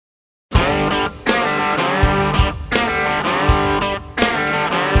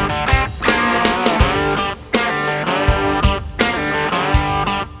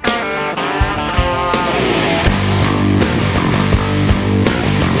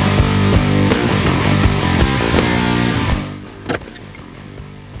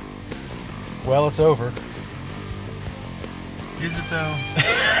it's over. Is it though?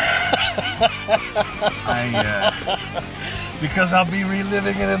 Because I'll be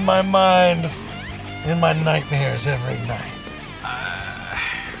reliving it in my mind, in my nightmares every night.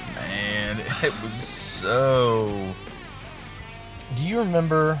 Man, it was so... Do you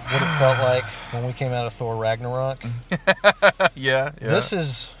remember what it felt like when we came out of Thor Ragnarok? Yeah. This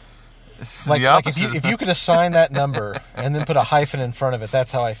is... It's Like the opposite. if you could assign that number and then put a hyphen in front of it,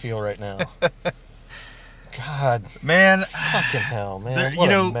 that's how I feel right now. God. Man. Fucking hell, man.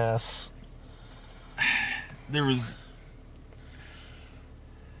 What a mess. There was...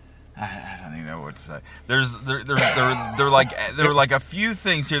 I don't even know what to say. There were like a few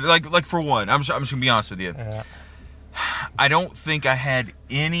things here. Like for one, I'm just gonna be honest with you. Yeah. I don't think I had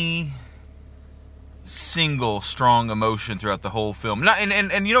any single strong emotion throughout the whole film.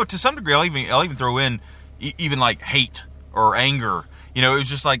 And you know, to some degree, I'll even throw in even like hate or anger. You know, it was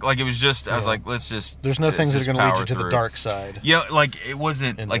just like it was just. I was like, let's just. There's no things that are going to lead you to through the dark side. Yeah, like it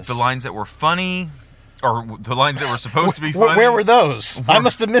wasn't like the lines that were funny, or the lines that were supposed to be funny. Where were those? I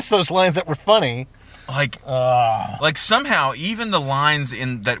must have missed those lines that were funny. Like somehow even the lines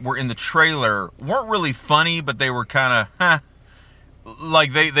that were in the trailer weren't really funny, but they were kind of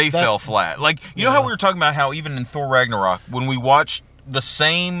like they fell flat. Like you know how we were talking about how even in Thor Ragnarok when we watched the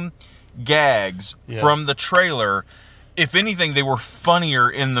same gags from the trailer, if anything they were funnier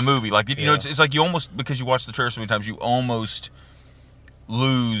in the movie. Like you know it's like you almost, because you watch the trailer so many times, you almost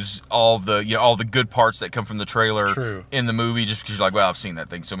lose all the good parts that come from the trailer in the movie, just because you're like, well, I've seen that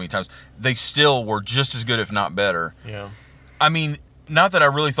thing so many times. They still were just as good, if not better. Yeah. I mean, not that I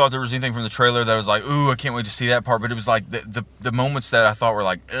really thought there was anything from the trailer that was like, ooh, I can't wait to see that part, but it was like the moments that I thought were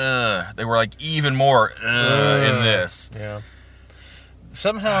like, they were like even more in this. Yeah.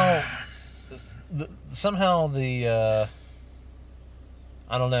 Somehow the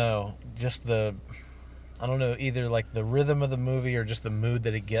I don't know, either like the rhythm of the movie or just the mood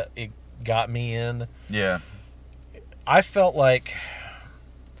that it got me in. Yeah. I felt like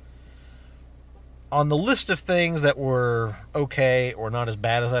on the list of things that were okay or not as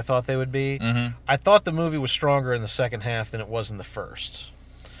bad as I thought they would be, I thought the movie was stronger in the second half than it was in the first.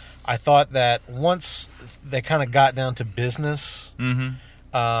 I thought that once they kind of got down to business,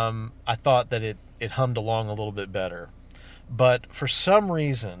 I thought that it hummed along a little bit better. But for some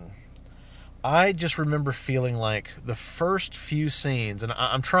reason, I just remember feeling like the first few scenes, and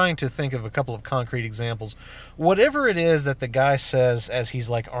I'm trying to think of a couple of concrete examples, whatever it is that the guy says as he's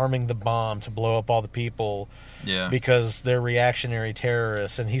like arming the bomb to blow up all the people because they're reactionary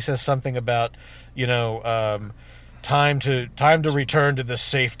terrorists, and he says something about, time to return to the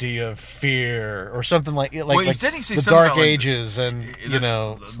safety of fear or something like well, he like said he the Dark Ages and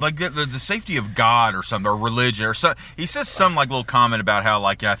like the safety of God or something, or religion or something. He says some like little comment about how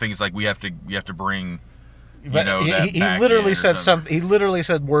like I think it's like we have to bring he literally said something. He literally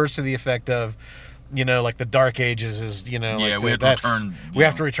said words to the effect of, like the Dark Ages is we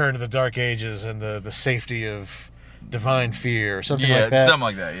have to return to the Dark Ages and the safety of divine fear or something like that. Something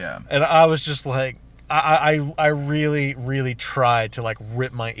like that. Yeah. And I was just like, I really, really tried to like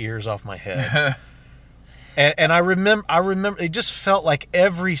rip my ears off my head. and I remember it just felt like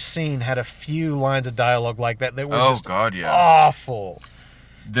every scene had a few lines of dialogue like that were just awful.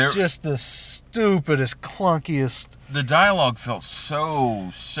 Just the stupidest, clunkiest. The dialogue felt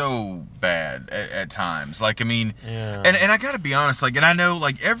so bad at times. Like, I mean, and I gotta be honest, like, and I know,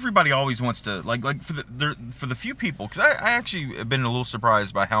 like, everybody always wants to, like for the few people, because I actually have been a little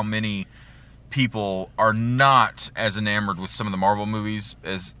surprised by how many people are not as enamored with some of the Marvel movies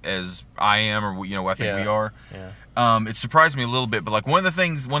as I am, or I think we are. Yeah. It surprised me a little bit, but like one of the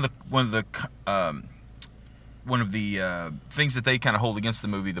things that they kind of hold against the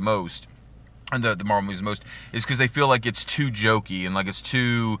movie the most, and the Marvel movies the most, is because they feel like it's too jokey and like it's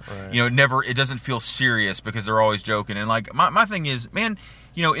too it doesn't feel serious because they're always joking. And like my thing is, man,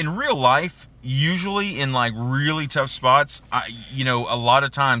 in real life, usually in like really tough spots, a lot of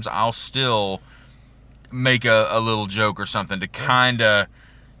times I'll still make a little joke or something to kind of,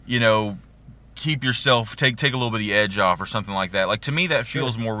 keep yourself, take a little bit of the edge off or something like that. Like, to me, that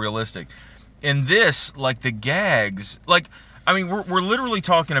feels more realistic. In this, like, the gags, like, I mean, we're literally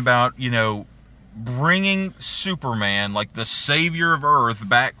talking about, bringing Superman, like the savior of Earth,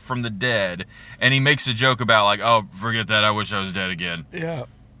 back from the dead, and he makes a joke about, like, oh, forget that, I wish I was dead again. Yeah.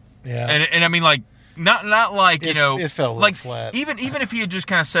 Yeah. And I mean, like, not like, it felt like flat. Even if he had just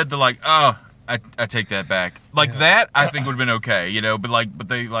kind of said like, oh, I take that back. Like that, I think would have been okay, but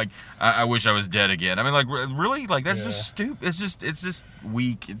they like, I wish I was dead again. I mean, like, really, like, that's just stupid. It's just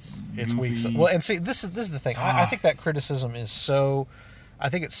weak. It's weak. Well, and see, this is the thing. I think that criticism is so, I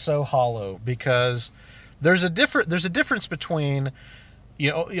think it's so hollow because there's a difference between,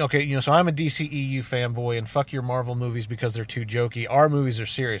 so I'm a DCEU fanboy and fuck your Marvel movies because they're too jokey. Our movies are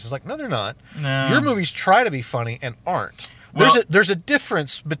serious. It's like, no, they're not. No. Your movies try to be funny and aren't. Well, There's a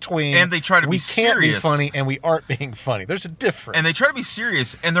difference between and they try to we be can't serious. be funny and we aren't being funny. There's a difference. And they try to be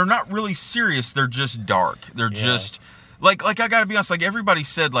serious, and they're not really serious. They're just dark. They're just like I gotta be honest. Like everybody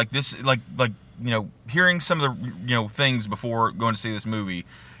said, like this, like hearing some of the things before going to see this movie.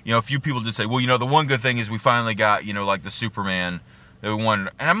 A few people did say, well, the one good thing is we finally got like the Superman that we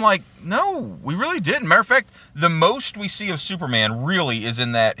wanted, and I'm like, no, we really didn't. Matter of fact, the most we see of Superman really is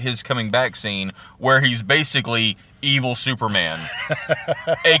in that his coming back scene where he's basically evil Superman,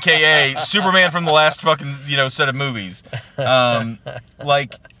 aka Superman from the last fucking set of movies.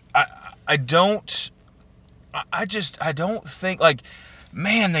 Like I don't think, like,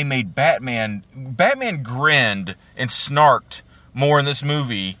 man, they made Batman grinned and snarked more in this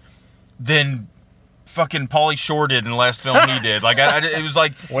movie than fucking Pauly Shore did in the last film he did. Like it was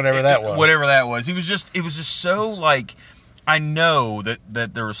like whatever that was. It was just so like. I know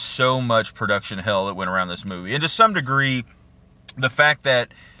that there was so much production hell that went around this movie. And to some degree, the fact that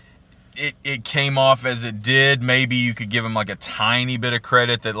it came off as it did, maybe you could give him like a tiny bit of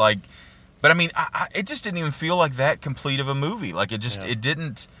credit that like, but I mean, it just didn't even feel like that complete of a movie. Like it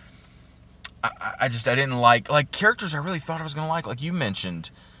didn't, I didn't like characters I really thought I was going to like you mentioned,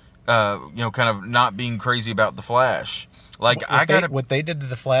 kind of not being crazy about the Flash. Like what they did to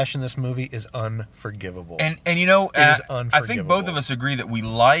the Flash in this movie is unforgivable. And it is unforgivable. I think both of us agree that we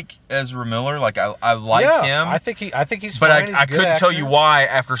like Ezra Miller. Like I like him. I think he's but fine. I couldn't tell you why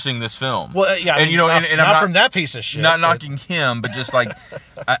after seeing this film. Well, yeah, and I'm not from that piece of shit. Not knocking him, but just like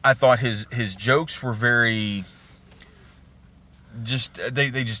I thought his jokes were very. Just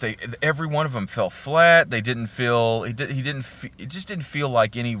every one of them fell flat. They didn't feel it just didn't feel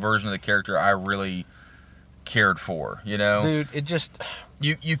like any version of the character I really cared for, dude. It just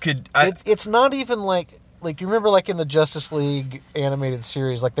you could it's not even like you remember like in the Justice League animated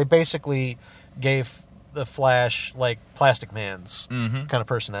series, like they basically gave the Flash like Plastic Man's kind of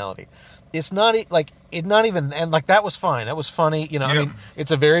personality. It's not not even, and like that was fine. That was funny, I mean,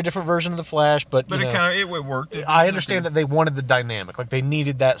 it's a very different version of the Flash, but it worked. I understand that they wanted the dynamic, like they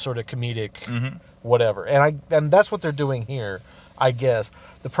needed that sort of comedic whatever, and that's what they're doing here, I guess.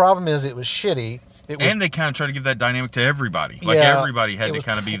 The problem is it was shitty. And they kind of try to give that dynamic to everybody. Like everybody had to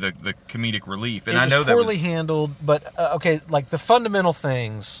kind of be the comedic relief. And I know that was poorly handled, but okay, like the fundamental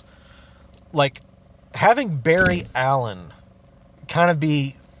things, like having Barry Allen kind of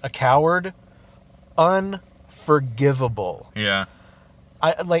be a coward, unforgivable. Yeah.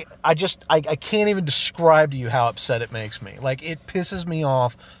 I can't even describe to you how upset it makes me. Like, it pisses me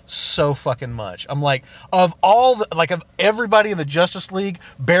off so fucking much. I'm like, of everybody in the Justice League,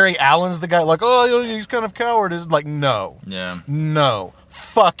 Barry Allen's the guy, like, oh, he's kind of coward. Is like, no. Yeah. No.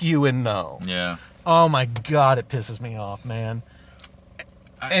 Fuck you and no. Yeah. Oh my God, it pisses me off, man.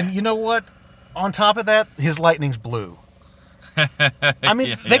 And you know what? On top of that, his lightning's blue. I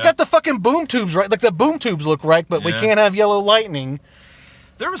mean, they got the fucking boom tubes right. Like, the boom tubes look right, but we can't have yellow lightning.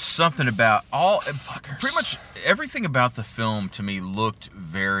 There was something about pretty much everything about the film to me looked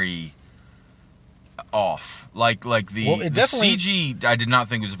very off. Like the CG, I did not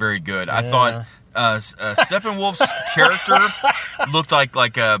think was very good. Yeah. I thought Steppenwolf's character looked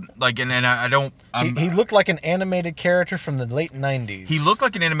he looked like an animated character from the late 90s. He looked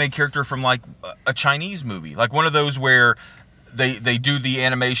like an animated character from like a Chinese movie, like one of those where they do the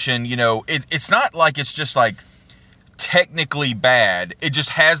animation. It's not like it's just like technically bad. It just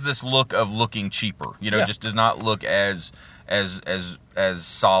has this look of looking cheaper. It just does not look as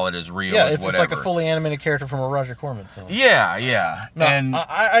solid as real. Yeah, as it's like a fully animated character from a Roger Corman film. Yeah. No, and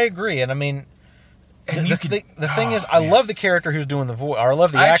I agree. And I mean, the thing is, I love the character who's doing the voice. Or I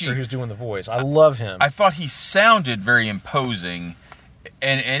love the actor who's doing the voice. I love him. I thought he sounded very imposing.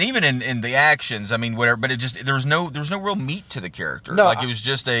 And even in the actions, I mean, whatever, but there was no real meat to the character. No, it was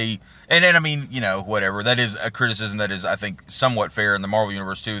just and I mean, whatever. That is a criticism that is, I think, somewhat fair in the Marvel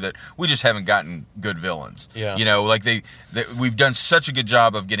Universe too, that we just haven't gotten good villains. Yeah. We've done such a good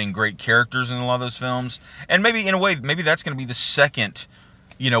job of getting great characters in a lot of those films. And maybe in a way, that's going to be the second,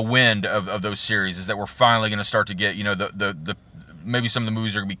 wind of those series, is that we're finally going to start to get, the maybe some of the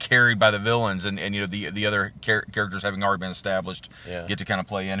movies are going to be carried by the villains, and the other characters having already been established get to kind of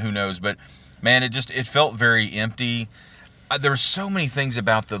play in. Who knows? But man, it felt very empty. There were so many things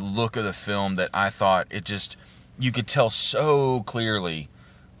about the look of the film that I thought you could tell so clearly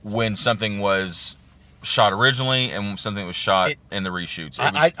when something was shot originally and something that was shot in the reshoots.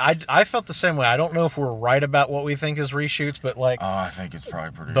 I felt the same way. I don't know if we're right about what we think is reshoots, but like, oh, I think it's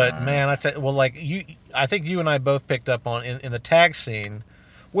probably pretty. But right. man, I think you and I both picked up on in the tag scene,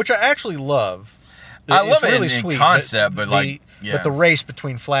 which I actually love. I love it really in sweet, concept, but but the race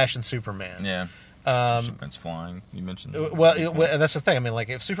between Flash and Superman. Yeah. Superman's flying. You mentioned that. Well, that's the thing. I mean, like,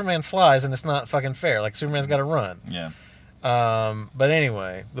 if Superman flies, then it's not fucking fair. Like, Superman's got to run. Yeah. But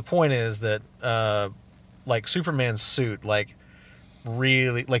anyway, the point is that, like, Superman's suit, like,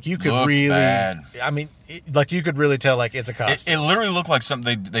 really, like, you could Looked really, bad. I mean, like, you could really tell, like, it's a costume. It literally looked like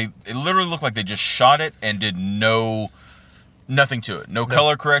something. It literally looked like they just shot it and did nothing to it. No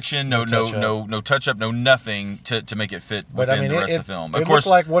color correction, no touch up, no nothing to make it fit within the rest of the film. Of course,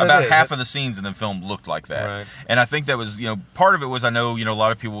 like about half of the scenes in the film looked like that. Right. And I think that was, part of it was, I know, a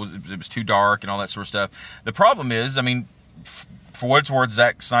lot of people, it was too dark and all that sort of stuff. The problem is, I mean, for what it's worth,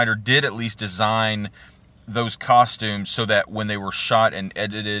 Zack Snyder did at least design those costumes so that when they were shot and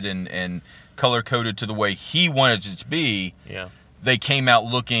edited and color coded to the way he wanted it to be, they came out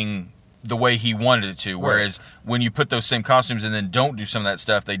looking the way he wanted it to. Whereas when you put those same costumes and then don't do some of that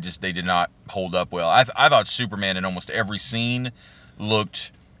stuff, they did not hold up well. I thought Superman in almost every scene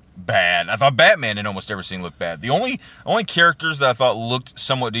looked bad. I thought Batman in almost every scene looked bad. The only characters that I thought looked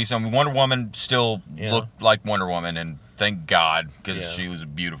somewhat decent, I mean, Wonder Woman still looked like Wonder Woman, and thank God, because she was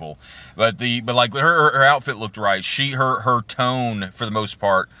beautiful. But like her outfit looked right. Her tone for the most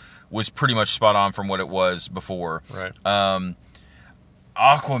part was pretty much spot on from what it was before. Right.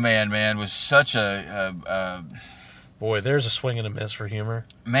 Aquaman, man, was such a boy. There's a swing and a miss for humor.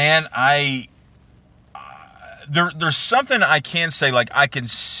 Man, there's something I can say. Like, I can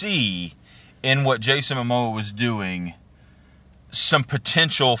see in what Jason Momoa was doing some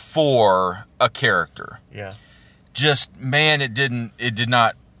potential for a character. Yeah. Just, man,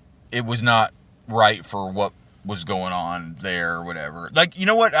 it was not right for what was going on there or whatever. Like, you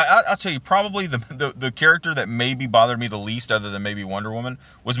know what? I'll tell you, probably the character that maybe bothered me the least, other than maybe Wonder Woman,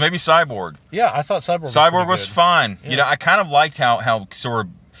 was maybe Cyborg. Yeah, I thought Cyborg was fine. Yeah. I kind of liked how sort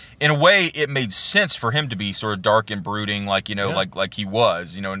of, in a way, it made sense for him to be sort of dark and brooding, like, like he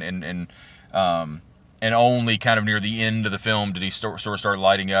was, and only kind of near the end of the film did he sort of start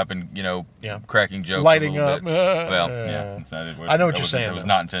lighting up and, cracking jokes. Lighting a up. Bit. Yeah. I know what you're saying. It was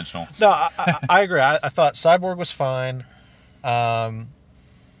not intentional. No, I agree. I thought Cyborg was fine.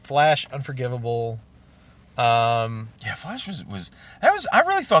 Flash, unforgivable. Flash was I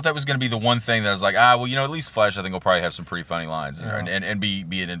really thought that was going to be the one thing that I was like, at least Flash, I think, will probably have some pretty funny lines and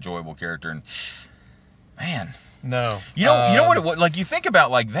be an enjoyable character. And man, no, you know what it was? Like, you think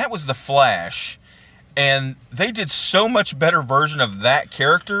about, like, that was the Flash, and they did so much better version of that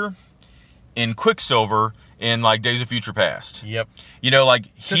character in Quicksilver in, like, Days of Future Past. Yep.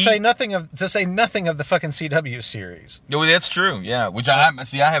 To say nothing of the fucking CW series. No, that's true. Yeah, which I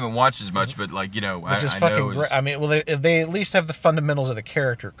haven't watched as much, but, like, which is fucking great. I mean, well, they at least have the fundamentals of the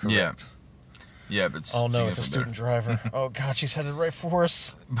character correct. Yeah, but oh no, it's a student driver. Oh god, she's headed right for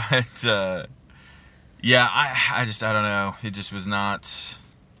us. But I don't know. It just was not.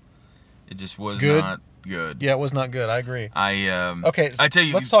 It just was good? Not good. Yeah, it was not good. I agree. Okay, I tell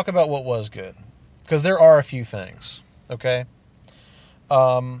you. Let's talk about what was good, because there are a few things. Okay.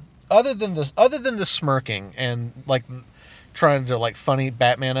 Other than the smirking and, like, trying to, like, funny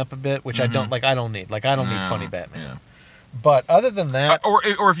Batman up a bit, which I don't need. Like, I don't need funny Batman. Yeah. But other than that, or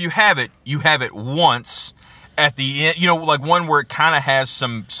if you have it once at the end. Like one where it kind of has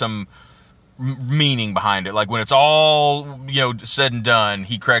some meaning behind it. Like when it's all said and done,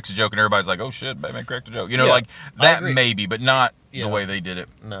 he cracks a joke and everybody's like, "Oh shit, Batman cracked a joke." Like that maybe, but not the way they did it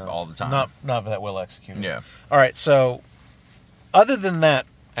all the time. Not that well executed. Yeah. All right. So, other than that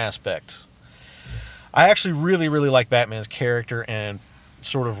aspect, I actually really, really like Batman's character and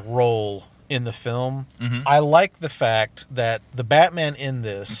sort of role in the film. Mm-hmm. I like the fact that the Batman in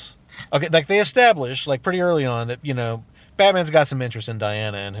this, like they established like pretty early on that Batman's got some interest in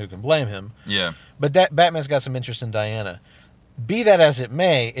Diana, and who can blame him? Yeah. But Batman's got some interest in Diana. Be that as it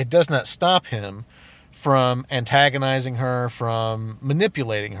may, it does not stop him from antagonizing her, from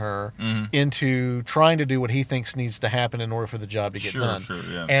manipulating her into trying to do what he thinks needs to happen in order for the job to get done. Sure,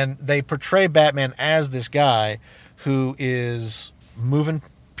 yeah. And they portray Batman as this guy who is moving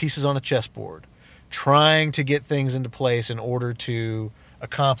pieces on a chessboard, trying to get things into place in order to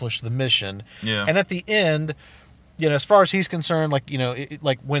accomplish the mission. Yeah. And at the end, as far as he's concerned, like,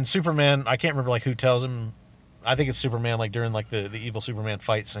 like when Superman, I can't remember like who tells him, I think it's Superman, like during like the evil Superman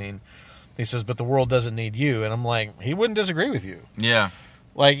fight scene, he says, "But the world doesn't need you." And I'm like, he wouldn't disagree with you. Yeah.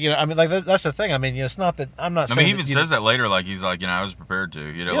 Like, I mean, like that's the thing. I mean, it's not that I'm not. I mean, he even says that later. Like, he's like, I was prepared to.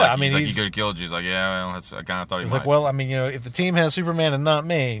 Yeah, like, I mean, he could have killed you. He's like, yeah, well, I kind of thought he he's might. like, well, I mean, if the team has Superman and not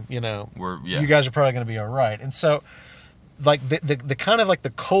me, you guys are probably going to be all right. And so, like the kind of like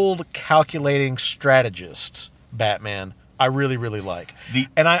the cold, calculating strategist Batman, I really, really like.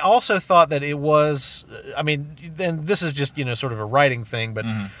 And I also thought that it was. I mean, then this is just sort of a writing thing, but.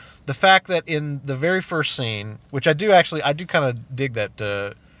 Mm-hmm. The fact that in the very first scene, which I do kind of dig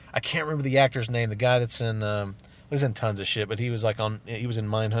that. I can't remember the actor's name. The guy that's in, he was in tons of shit, but he was he was in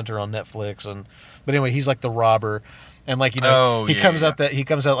Mindhunter on Netflix, but anyway, he's like the robber, and like he comes out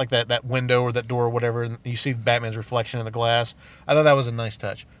like that window or that door or whatever, and you see Batman's reflection in the glass. I thought that was a nice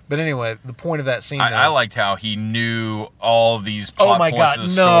touch. But anyway, the point of that scene, I liked how he knew all these plot points of the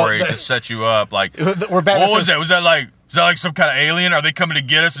story to set you up. Like, what was that? Was that like? Is that like some kind of alien? Are they coming to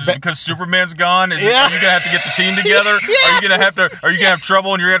get us? Is it because Superman's gone? Are you gonna have to get the team together? Are you gonna have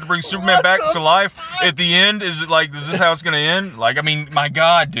trouble and you're gonna have to bring Superman back to life at the end? Is this how it's gonna end? Like, I mean, my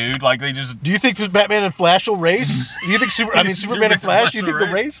God, dude! Like, they just. Do you think Batman and Flash will race? Do you think Superman and Flash? Do you think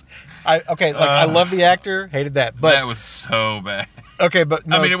they'll race? I love the actor. Hated that, but that was so bad. Okay, but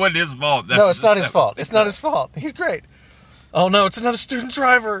no, I mean, it wasn't his fault. It's not his fault. It's not his fault. He's great. Oh no, it's another student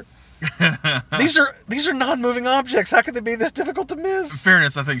driver. These are non-moving objects. How could they be this difficult to miss? In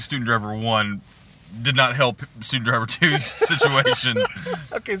fairness, I think Student Driver 1 did not help Student Driver 2's situation.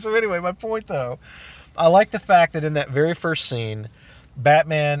 Okay, so anyway, my point though, I like the fact that in that very first scene,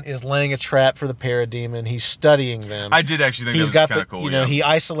 Batman is laying a trap for the parademon. He's studying them. I did actually think that was kind of cool. He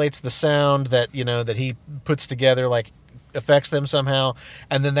isolates the sound that that he puts together, like affects them somehow,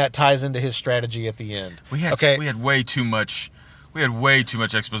 and then that ties into his strategy at the end. We had way too much. We had way too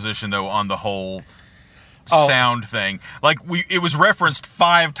much exposition, though, on the whole sound thing. Like, it was referenced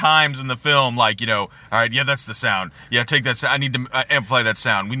 5 times in the film, like, all right, yeah, that's the sound. Yeah, take that sound. I need to amplify that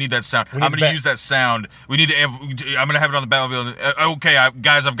sound. We need that sound. I'm going to use that sound. We need to I'm going to have it on the Batmobile. Okay,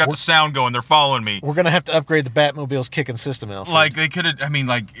 guys, I've got the sound going. They're following me. We're going to have to upgrade the Batmobile's kicking system, Alfred. Like, they could have, I mean,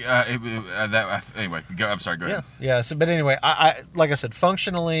 like, anyway, I'm sorry, go ahead. Yeah, but anyway, I like I said,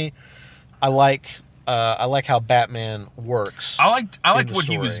 functionally, I like how Batman works. I liked what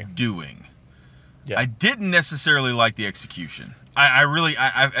he was doing. Yeah. I didn't necessarily like the execution. I really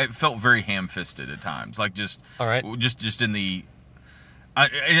felt very ham-fisted at times. Like, just all right, just in the.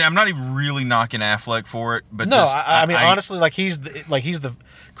 I'm not even really knocking Affleck for it, but no, I mean honestly, he's the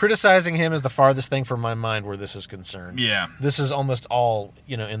criticizing him is the farthest thing from my mind where this is concerned. Yeah, this is almost all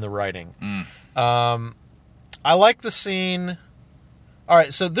in the writing. I like the scene. All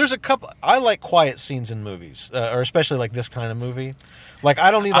right, so there's a couple. I like quiet scenes in movies, or especially like this kind of movie. Like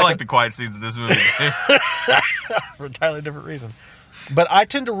I don't need. I like the quiet scenes in this movie too. For a entirely different reason. But I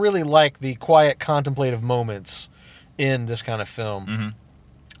tend to really like the quiet, contemplative moments in this kind of film,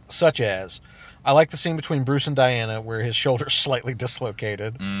 such as I like the scene between Bruce and Diana where his shoulder's slightly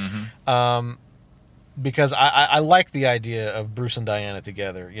dislocated, because I like the idea of Bruce and Diana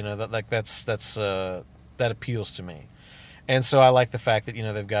together. That appeals to me. And so I like the fact that,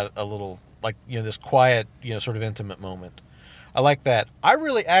 they've got a little, this quiet, sort of intimate moment. I like that. I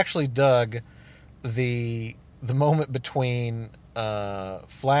really actually dug the moment between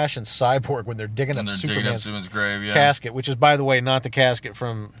Flash and Cyborg when they're digging up Superman's grave, casket, which is, by the way, not the casket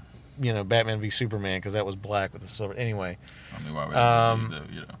from, Batman v Superman, because that was black with the silver. Anyway. I mean, why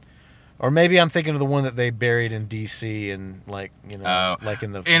would Or maybe I'm thinking of the one that they buried in D.C. and like in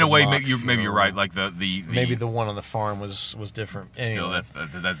the in a way maybe you're right. Like the maybe the one on the farm was different. Anyway. Still, that's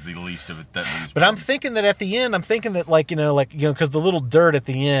the least of it. But I'm thinking that at the end, because the little dirt at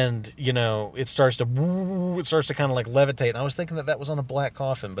the end, it starts to kind of like levitate. And I was thinking that was on a black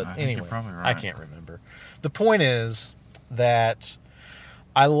coffin, but anyway, you're probably right. I can't remember. The point is that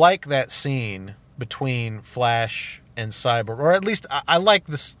I like that scene between Flash and Cyborg, or at least I like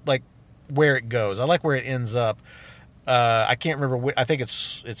this where it goes. I like where it ends up. I can't remember. I think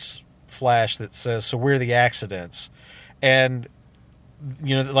it's Flash that says, "So where are the accidents?" And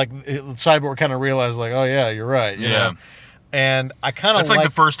Cyborg kind of realized, like, "Oh yeah, you're right." You know? And I kind of that's like the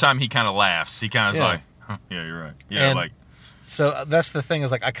first time he kind of laughs. He kind of is like, huh, "Yeah, you're right." Yeah, and so that's the thing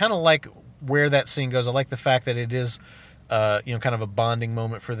is like I kind of like where that scene goes. I like the fact that it is, kind of a bonding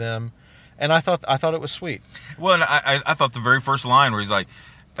moment for them, and I thought it was sweet. Well, and I thought the very first line where he's like.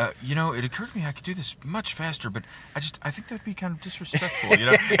 It occurred to me I could do this much faster, but I think that would be kind of disrespectful,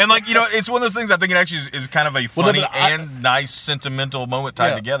 And it's one of those things I think it actually is kind of a funny and nice sentimental moment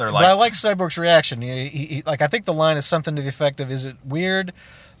tied together. But I like Cyborg's reaction. He I think the line is something to the effect of, "Is it weird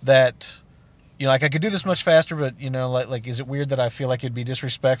that, I could do this much faster, but is it weird that I feel like it'd be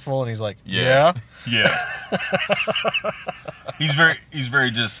disrespectful?" And he's like, "Yeah." Yeah. He's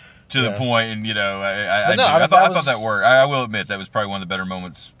very just to the point, and I thought that worked. I will admit that was probably one of the better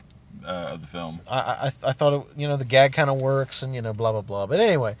moments of the film. I thought the gag kind of works, and blah blah blah. But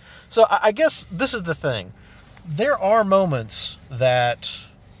anyway, so I guess this is the thing. There are moments that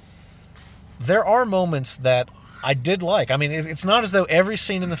I did like. I mean, it's not as though every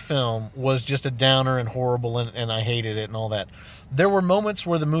scene in the film was just a downer and horrible, and I hated it and all that. There were moments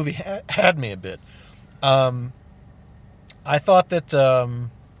where the movie had me a bit. I thought that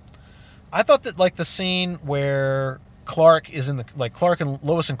like the scene where Clark and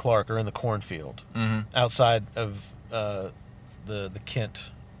Lois and Clark are in the cornfield outside of the Kent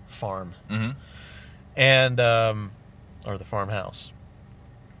farm, and or the farmhouse.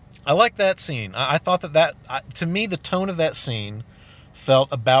 I like that scene. I thought that to me the tone of that scene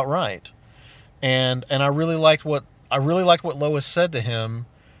felt about right, and I really liked what Lois said to him,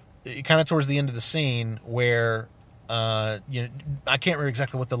 kind of towards the end of the scene where. I can't remember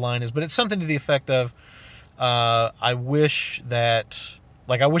exactly what the line is, but it's something to the effect of, I wish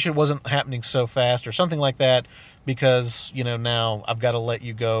it wasn't happening so fast or something like that, because, now I've got to let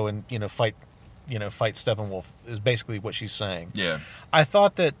you go and, fight Steppenwolf is basically what she's saying. Yeah. I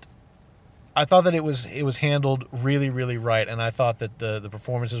thought that it was handled really, really right. And I thought that the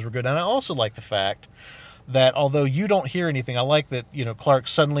performances were good. And I also like the fact that although you don't hear anything, I like that, Clark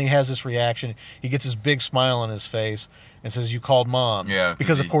suddenly has this reaction. He gets this big smile on his face and says, "You called Mom." Yeah.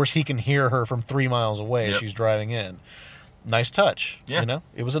 Because, of course, he can hear her from 3 miles away as Yep. she's driving in. Nice touch. Yeah.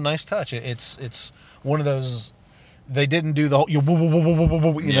 It was a nice touch. It's one of those, they didn't do the whole,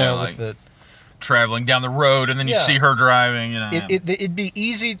 like with the... traveling down the road, and then you see her driving, It'd be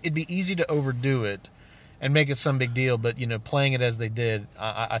easy to overdo it and make it some big deal, but playing it as they did,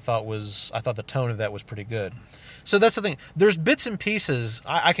 I thought the tone of that was pretty good. So that's the thing. There's bits and pieces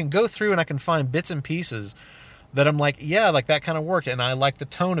I can go through, and I can find bits and pieces that I'm like, yeah, like that kind of worked, and I like the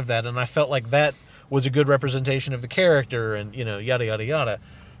tone of that, and I felt like that was a good representation of the character, and yada yada yada.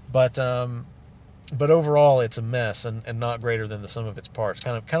 But overall, it's a mess and not greater than the sum of its parts.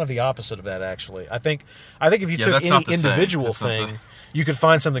 Kind of the opposite of that, actually. I think if you took any individual thing, you could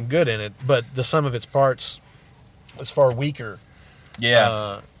find something good in it, but the sum of its parts is far weaker.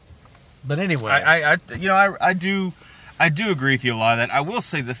 Yeah. But anyway, I do agree with you a lot of that. I will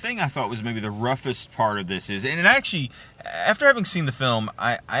say the thing I thought was maybe the roughest part of this is, and it actually, after having seen the film,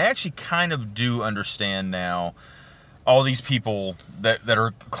 I actually kind of do understand now all these people that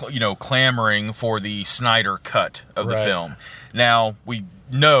are clamoring for the Snyder cut of the film. Now we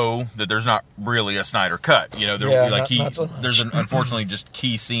know that there's not really a Snyder cut. There's unfortunately just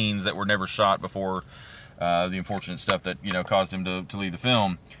key scenes that were never shot before the unfortunate stuff that caused him to leave the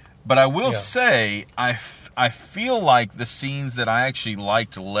film. But I will say I feel like the scenes that I actually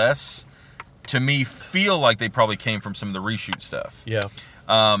liked less, to me, feel like they probably came from some of the reshoot stuff. Yeah.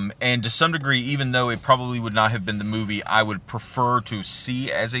 And to some degree, even though it probably would not have been the movie I would prefer to see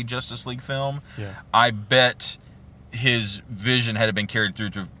as a Justice League film, I bet his vision, had it been carried through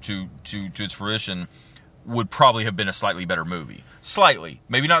to its fruition, would probably have been a slightly better movie. Slightly.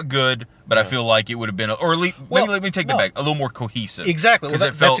 Maybe not good, but I feel like it would have been, or at least, let me take that back, a little more cohesive. Exactly.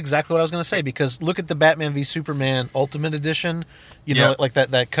 Well, that's exactly what I was going to say, because look at the Batman v Superman Ultimate Edition, like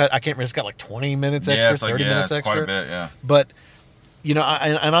that cut, I can't remember, it's got like 20 minutes extra, 30 minutes extra. Quite a bit, yeah. But,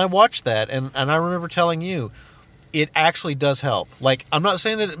 I watched that, and I remember telling you, it actually does help. Like, I'm not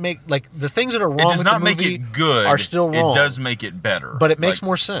saying that the things that are wrong with the movie make it good, are still wrong. It does make it better. But it makes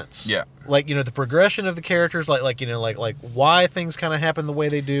more sense. Yeah. Like, the progression of the characters, like why things kind of happen the way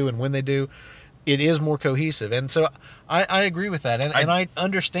they do and when they do, it is more cohesive. And so I agree with that. And I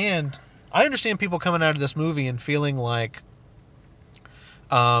understand people coming out of this movie and feeling like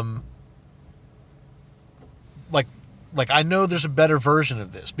I know there's a better version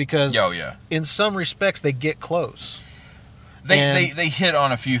of this, because in some respects they get close. They hit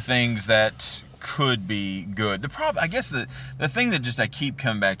on a few things that could be good. The problem, I guess, the thing that just I keep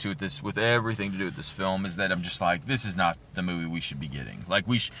coming back to with everything to do with this film is that I'm just like, this is not the movie we should be getting. Like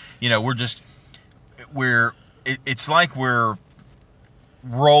it's like we're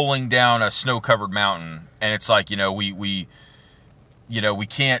rolling down a snow-covered mountain, and it's like we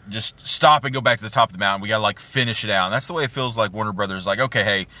can't just stop and go back to the top of the mountain. We got to finish it out. And that's the way it feels like Warner Brothers is like, okay,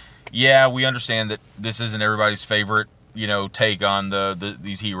 hey, yeah, we understand that this isn't everybody's favorite, take on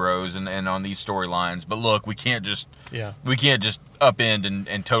these heroes and on these storylines. But look, we can't just upend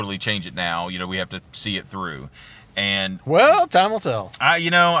and totally change it now. We have to see it through. And well, time will tell. I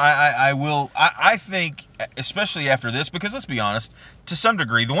think, especially after this, because let's be honest, to some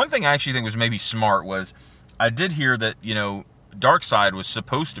degree, the one thing I actually think was maybe smart was I did hear that, Darkseid was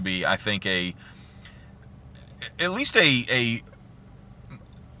supposed to be, I think, at least a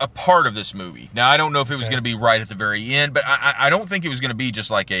part of this movie. Now, I don't know if it was going to be right at the very end, but I don't think it was going to be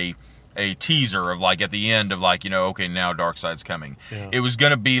just like a teaser of like at the end of like, okay, now Darkseid's coming. Yeah. It was going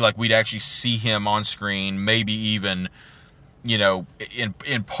to be like we'd actually see him on screen, maybe even,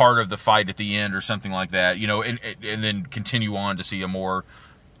 in part of the fight at the end or something like that, and then continue on to see a more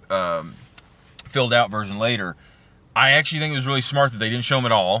filled out version later. I actually think it was really smart that they didn't show him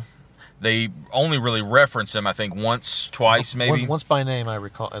at all. They only really reference him, I think, once, twice, maybe. Once by name, I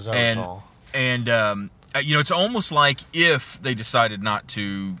recall. And it's almost like if they decided not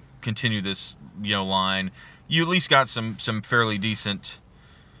to continue this, line, you at least got some fairly decent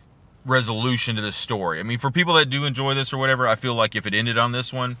resolution to this story. I mean, for people that do enjoy this or whatever, I feel like if it ended on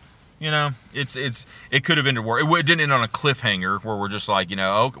this one, it could have ended worse. It didn't end on a cliffhanger where we're just like, good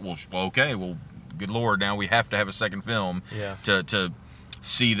Lord, now we have to have a second film to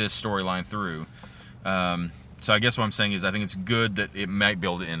see this storyline through. So I guess what I'm saying is I think it's good that it might be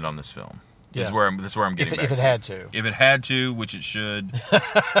able to end on this film. Yeah. That's where I'm getting back to. If it had to. If it had to, which it should.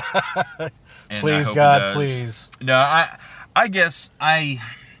 Please, God, please. No, I guess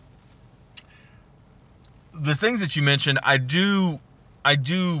the things that you mentioned, I do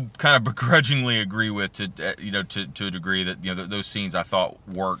kind of begrudgingly agree with to a degree that those scenes I thought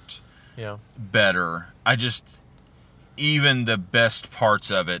worked better. Even the best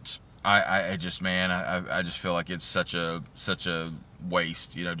parts of it, I just feel like it's such a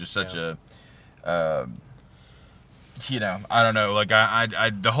waste, just such a I don't know, like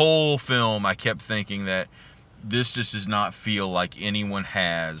I the whole film I kept thinking that this just does not feel like anyone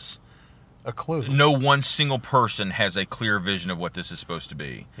has a clue. No one single person has a clear vision of what this is supposed to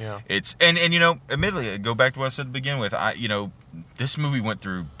be. Yeah. It's and admittedly, go back to what I said to begin with. This movie went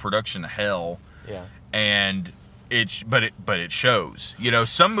through production hell. Yeah. And but it shows.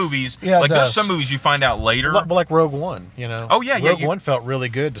 Some movies, there's some movies you find out later. But like Rogue One, Oh yeah, Rogue One felt really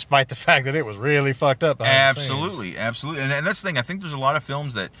good despite the fact that it was really fucked up. Absolutely. And that's the thing. I think there's a lot of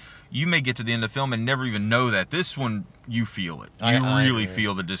films that you may get to the end of the film and never even know that. This one, you feel it. You really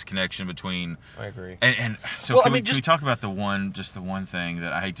feel the disconnection between. I agree. And so can we talk about the one thing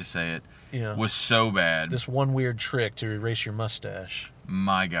that I hate to say it was so bad. This one weird trick to erase your mustache.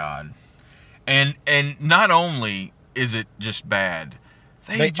 My God. And not only is it just bad,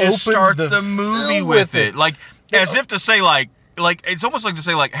 they just start the movie with it. Like, as if to say, like it's almost like to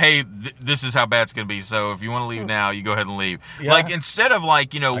say, like, hey, this is how bad it's going to be, so if you want to leave now, you go ahead and leave. Yeah. Like, instead of,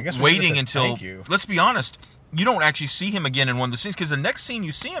 like, waiting until, let's be honest, you don't actually see him again in one of the scenes, because the next scene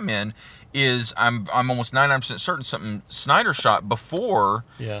you see him in is, I'm almost 99% certain, something Snyder shot before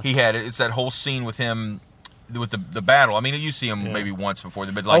he had it. It's that whole scene with him with the battle. I mean, you see him maybe once before,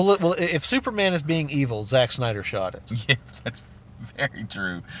 but like... well, if Superman is being evil, Zack Snyder shot it. Yeah, that's very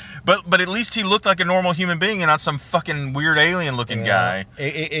true. But at least he looked like a normal human being and not some fucking weird alien-looking guy.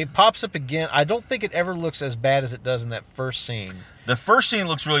 It pops up again. I don't think it ever looks as bad as it does in that first scene. The first scene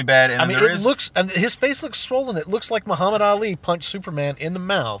looks really bad. And his face looks swollen. It looks like Muhammad Ali punched Superman in the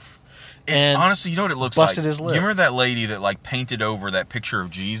mouth. And honestly, you know what it looks busted like? His lip. You remember that lady that like painted over that picture of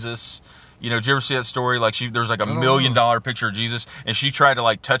Jesus? Did you ever see that story? Like there's like $1 million picture of Jesus, and she tried to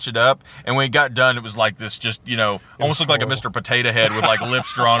like touch it up, and when it got done, it was like this just, almost looked like a Mr. Potato Head with like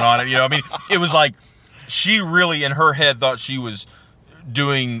lips drawn on it. I mean, it was like she really in her head thought she was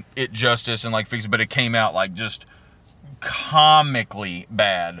doing it justice and like fixing, but it came out like just comically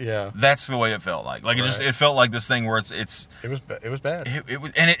bad. Yeah, that's the way it felt like. Like it felt like this thing where it was bad. It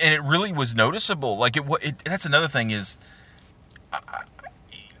was, and it really was noticeable. Like that's another thing is.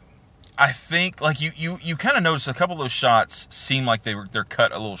 I think like you kind of notice a couple of those shots seem like they're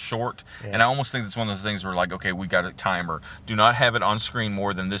cut a little short, and I almost think that's one of those things where like, okay, we got a timer. Do not have it on screen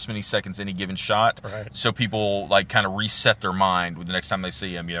more than this many seconds any given shot, so people like kind of reset their mind with the next time they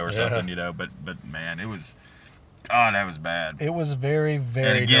see him, or something, But man, it was, God, that was bad. It was very, very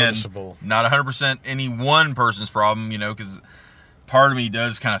and again, noticeable. Not 100% any one person's problem, because part of me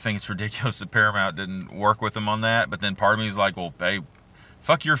does kind of think it's ridiculous that Paramount didn't work with them on that, but then part of me is like, well, hey.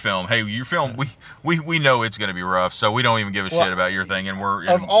 Fuck your film. Hey, your film. We know it's going to be rough, so we don't even give a shit about your thing. And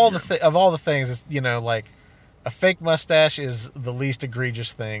of all the things, it's, like a fake mustache is the least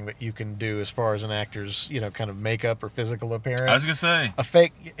egregious thing that you can do as far as an actor's kind of makeup or physical appearance. I was gonna say a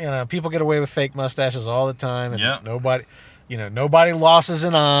fake. People get away with fake mustaches all the time, and nobody losses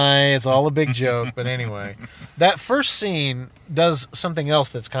an eye. It's all a big joke. But anyway, that first scene does something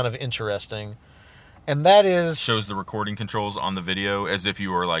else that's kind of interesting. And that is... shows the recording controls on the video as if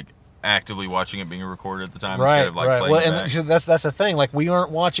you were, like, actively watching it being recorded at the time instead of, like, playing it back. And that's the thing. Like, we aren't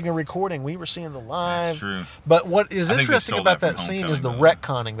watching a recording. We were seeing the live. That's true. But what is interesting about that scene is the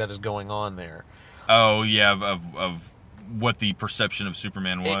retconning that is going on there. Oh yeah, of what the perception of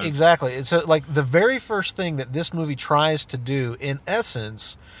Superman was. Exactly. It's like the very first thing that this movie tries to do, in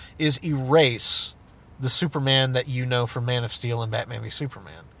essence, is erase the Superman that you know from Man of Steel and Batman v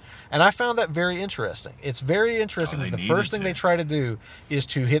Superman. And I found that very interesting. It's very interesting that the first thing they try to do is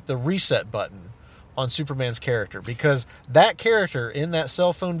to hit the reset button on Superman's character, because that character in that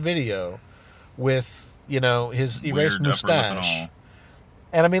cell phone video with, his erased mustache.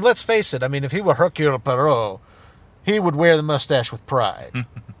 And I mean, let's face it. I mean, if he were Hercule Poirot, he would wear the mustache with pride.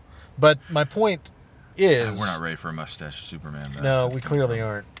 But my point is... We're not ready for a mustache Superman. No, we clearly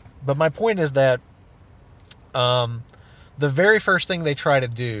aren't. But my point is that the very first thing they try to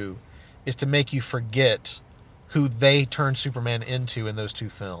do is to make you forget who they turned Superman into in those two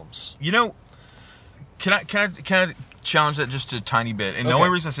films. Can I challenge that just a tiny bit? And the only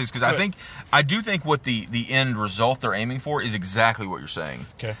reason I say is because I do think what the end result they're aiming for is exactly what you're saying.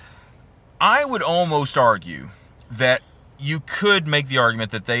 Okay. I would almost argue that you could make the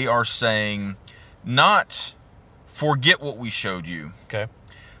argument that they are saying not forget what we showed you. Okay.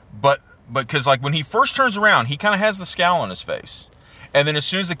 But because like when he first turns around, he kind of has the scowl on his face. And then as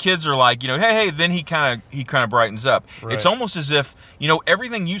soon as the kids are like, hey, then he kind of brightens up. Right. It's almost as if,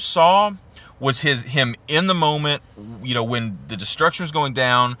 everything you saw was him in the moment, when the destruction was going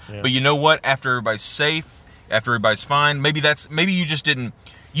down. Yeah. But you know what? After everybody's safe, after everybody's fine, maybe you just didn't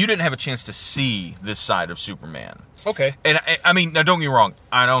have a chance to see this side of Superman. Okay. And I mean, now don't get me wrong.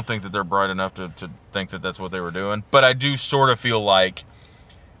 I don't think that they're bright enough to think that that's what they were doing. But I do sort of feel like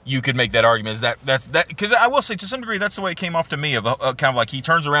you could make that argument. Is that because I will say to some degree that's the way it came off to me. Of kind of like he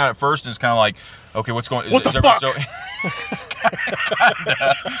turns around at first and it's kind of like, okay, what's going? What the fuck?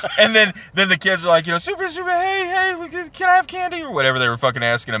 And then the kids are like, super, hey, can I have candy or whatever they were fucking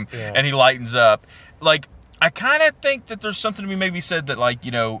asking him, and he lightens up. Like I kind of think that there's something to be maybe said that like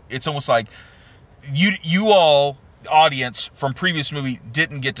it's almost like you all. Audience from previous movie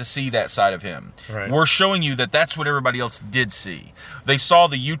didn't get to see that side of him. Right. We're showing you that that's what everybody else did see. They saw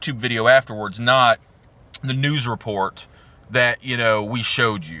the YouTube video afterwards, not the news report that we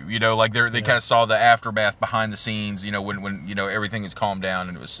showed you. Like they kind of saw the aftermath behind the scenes. When everything is calmed down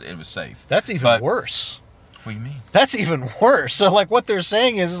and it was safe. That's even worse. What do you mean? That's even worse. So, like, what they're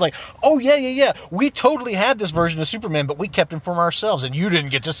saying is like, oh, yeah. We totally had this version of Superman, but we kept him from ourselves, and you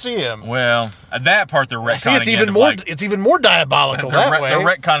didn't get to see him. Well, that part they're retconning. See, it's even more diabolical that way. They're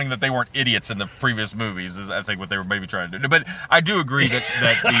retconning that they weren't idiots in the previous movies, is I think what they were maybe trying to do. But I do agree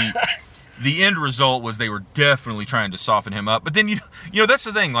that the end result was they were definitely trying to soften him up. But then, that's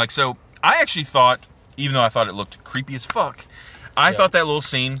the thing. Like, so I actually thought, even though I thought it looked creepy as fuck, I thought that little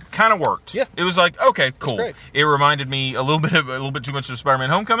scene kind of worked. Yeah. It was like, okay, cool. It reminded me a little bit too much of Spider-Man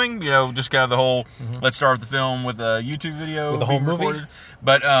Homecoming, just kind of the whole let's start with the film with a YouTube video with the whole movie. Recorded.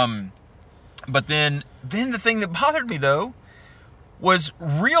 But then the thing that bothered me though was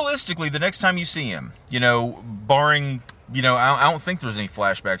realistically the next time you see him, barring, I don't think there's any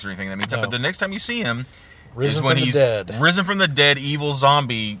flashbacks or anything that meantime, but the next time you see him is when he's risen from the dead, evil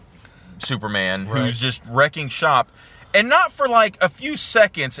zombie Superman who's just wrecking shop. And not for like a few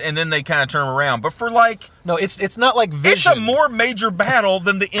seconds and then they kind of turn around, but for like... No, it's not like Vision. It's a more major battle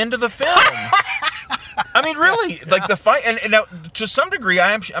than the end of the film. I mean, really, like the fight... And now, to some degree,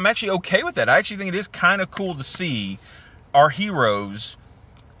 I'm actually okay with that. I actually think it is kind of cool to see our heroes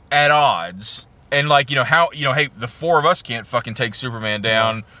at odds. And like, how, hey, the four of us can't fucking take Superman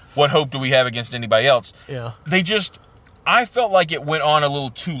down. Yeah. What hope do we have against anybody else? Yeah. I felt like it went on a little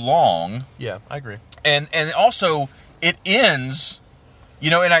too long. Yeah, I agree. And also... It ends,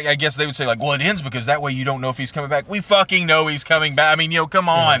 and I guess they would say, like, well, it ends because that way you don't know if he's coming back. We fucking know he's coming back. I mean, come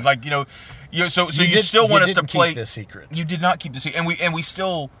on. Yeah. Like, so you still want us to play... keep the secret. You did not keep the secret. And we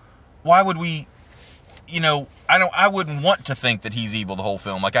still... Why would we... I wouldn't want to think that he's evil the whole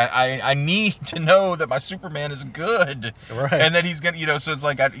film. Like, I need to know that my Superman is good. Right. And that he's going to, so it's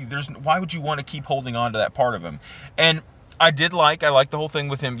like, why would you want to keep holding on to that part of him? And... I like the whole thing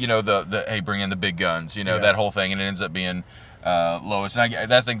with him, the hey, bring in the big guns, that whole thing, and it ends up being Lois. And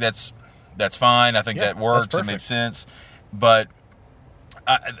I think that's fine. I think that works. It made sense. But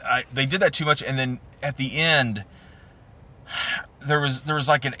they did that too much, and then at the end, there was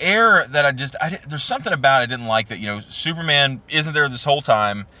like an air that there's something about it I didn't like that, Superman isn't there this whole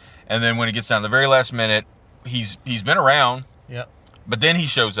time, and then when it gets down to the very last minute, he's been around. Yeah. But then he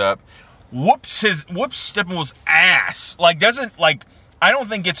shows up. Whoops Steppenwolf's ass. Like, doesn't, like, I don't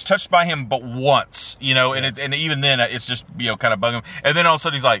think gets touched by him but once, and even then it's just, kind of bugging him. And then all of a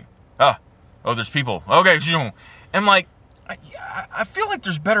sudden he's like, oh, there's people. Okay. And like, I feel like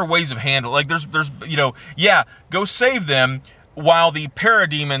there's better ways of handling, like there's go save them. while the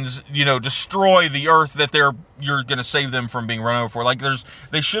parademons, destroy the Earth that you're going to save them from being run over for. Like,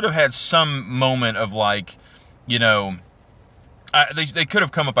 they should have had some moment of, like, they could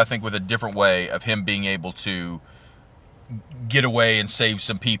have come up, I think, with a different way of him being able to get away and save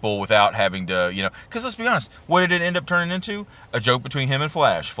some people without having to, because let's be honest, what did it end up turning into? A joke between him and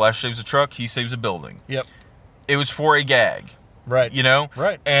Flash. Flash saves a truck, he saves a building. Yep. It was for a gag. Right.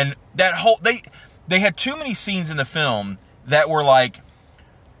 Right. And that whole, they had too many scenes in the film that were like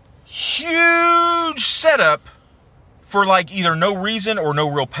huge setup for like either no reason or no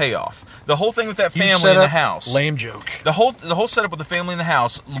real payoff. The whole thing with that family in the house, lame joke. The whole setup with the family in the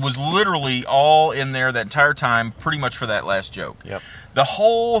house was literally all in there that entire time, pretty much for that last joke. Yep. The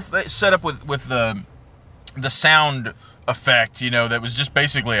whole setup with the sound effect, that was just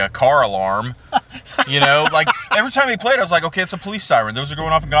basically a car alarm. Like every time he played, I was like, okay, it's a police siren. Those are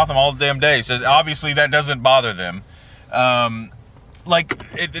going off in Gotham all the damn day, so obviously that doesn't bother them. There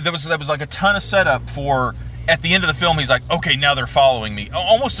was like a ton of setup for. At the end of the film, he's like, okay, now they're following me.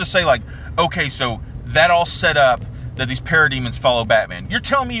 Almost to say, like, okay, so that all set up that these parademons follow Batman. You're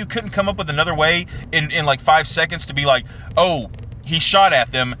telling me you couldn't come up with another way in like 5 seconds to be like, oh, he shot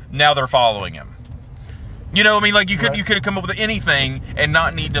at them, now they're following him. You know what I mean? Like, you could have come up with anything and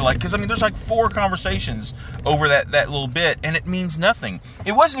not need to, like, because, I mean, there's like 4 conversations over that little bit, and it means nothing.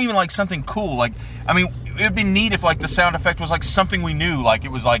 It wasn't even like something cool. Like, I mean, it would be neat if, like, the sound effect was like something we knew. Like,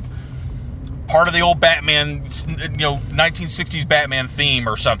 it was like part of the old Batman, 1960s Batman theme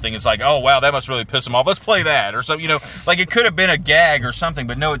or something. It's like, oh, wow, that must really piss him off. Let's play that or something, like it could have been a gag or something,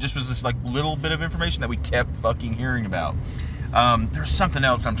 but no, it just was this like little bit of information that we kept fucking hearing about. There's something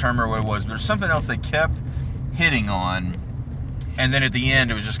else, I'm trying to remember what it was, but there's something else they kept hitting on, and then at the end,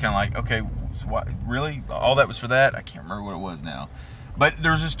 it was just kind of like, okay, so what, really? All that was for that? I can't remember what it was now. But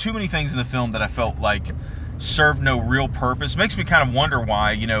there's just too many things in the film that I felt like served no real purpose. It makes me kind of wonder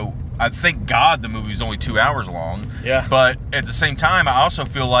why, I thank God the movie was only 2 hours long. Yeah. But at the same time, I also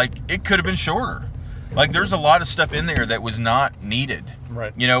feel like it could have been shorter. Like, there's a lot of stuff in there that was not needed.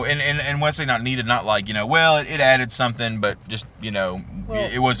 Right. And when I say not needed, not like, well, it added something, but just,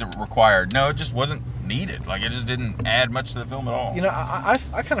 it wasn't required. No, it just wasn't needed. Like, it just didn't add much to the film at all.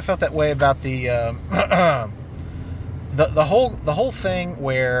 I kind of felt that way about the the whole thing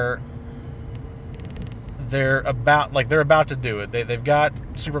where they're about to do it. They've got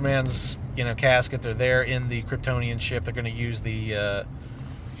Superman's casket. They're there in the Kryptonian ship. They're going to use the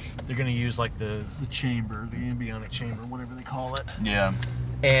like the chamber, the embryonic chamber, whatever they call it. Yeah.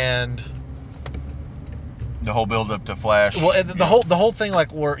 And the whole build up to Flash. Well, the whole thing,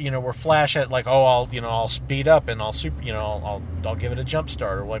 like where Flash had like, oh, I'll speed up and I'll give it a jump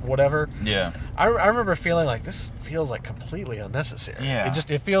start or like whatever. Yeah. I remember feeling like this feels like completely unnecessary. Yeah.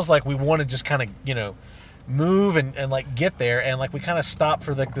 It feels like we want to just kind of move and like get there, and like we kind of stop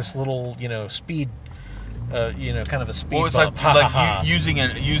for like this little speed kind of a speed bump. Like using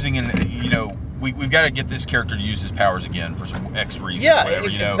we've got to get this character to use his powers again for some X reason. Yeah, or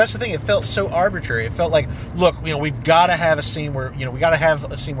whatever, that's the thing. It felt so arbitrary. It felt like, look, we've got to have a scene where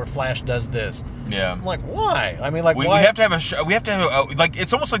Flash does this. Yeah. I'm like, why? I mean, like, we why? have to have like,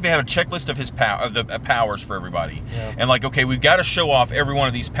 it's almost like they have a checklist of his powers for everybody, and like, okay, we've got to show off every one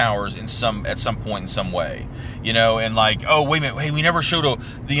of these powers at some point in some way, and like, oh wait a minute, hey, we never showed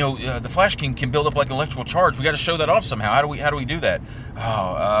the Flash can build up like an electrical charge. We got to show that off somehow. How do we do that?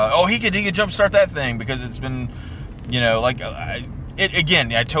 He could jumpstart that thing because it's been,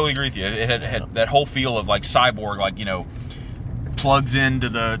 again, I totally agree with you. It had that whole feel of like Cyborg, like plugs into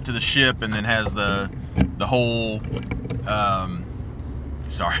the ship and then has the whole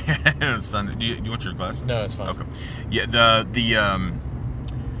sorry son, do you want your glasses? No, it's fine. Okay. Yeah,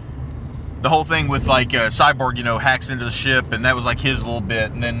 the whole thing with like Cyborg hacks into the ship, and that was like his little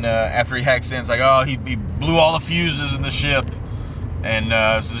bit, and then after he hacks in, it's like, oh, he blew all the fuses in the ship,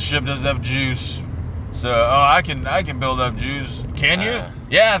 and so the ship doesn't have juice, so I can build up juice. Can you?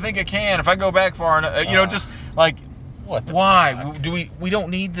 Yeah, I think I can if I go back far enough. Just like, why fuck? do we don't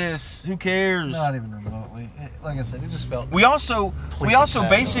need this? Who cares? Not even remotely. Like I said, it just felt. We also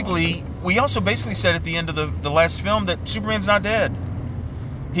basically said at the end of the last film that Superman's not dead.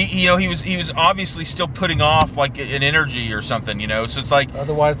 He was obviously still putting off like an energy or something, so it's like,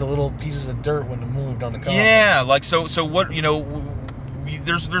 otherwise the little pieces of dirt wouldn't have moved on the coffin. Yeah, like so what,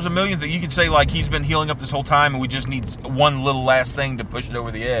 there's a million things you could say, like he's been healing up this whole time and we just need one little last thing to push it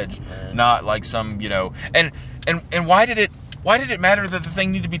over the edge, right. Not like some, and why did it matter that the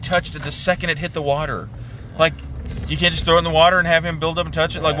thing needed to be touched at the second it hit the water? Like, you can't just throw it in the water and have him build up and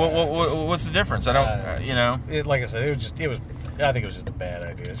touch it? Like, what's the difference? I don't, like I said, I think it was just a bad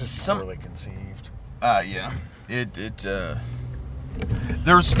idea. It's just poorly conceived. Yeah.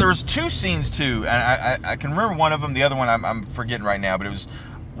 There's two scenes too, and I can remember one of them. The other one I'm forgetting right now, but it was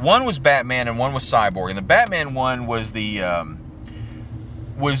one was Batman and one was Cyborg. And the Batman one was the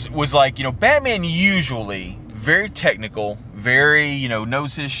was like, Batman usually very technical, very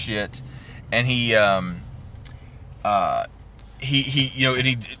knows his shit, and he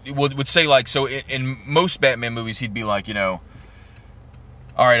would say, like, so in most Batman movies he'd be like, all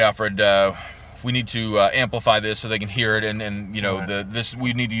right, Alfred, we need to amplify this so they can hear it, and right.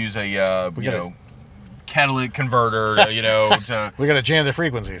 We need to use a catalytic converter, to we got to jam the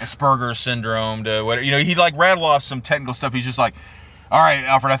frequencies. Asperger's syndrome to whatever. He'd like rattle off some technical stuff. He's just like, all right,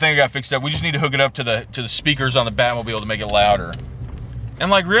 Alfred, I think I got fixed up. We just need to hook it up to the speakers on the Batmobile to make it louder. And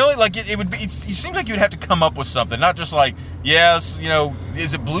like, really, like it would be. It seems like you'd have to come up with something, not just like, yes,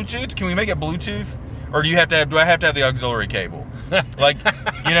 is it Bluetooth? Can we make it Bluetooth? Or do I have to have the auxiliary cable? Like,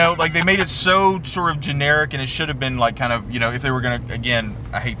 like they made it so sort of generic, and it should have been like kind of, if they were going to, again,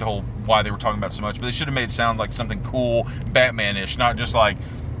 I hate the whole why they were talking about it so much, but they should have made it sound like something cool, Batman-ish, not just like,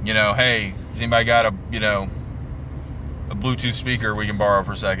 hey, has anybody got a Bluetooth speaker we can borrow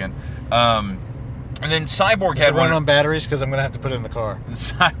for a second? And then Cyborg had run on batteries, because I'm going to have to put it in the car.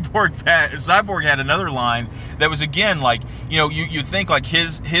 Cyborg had another line that was, again, like, you'd think like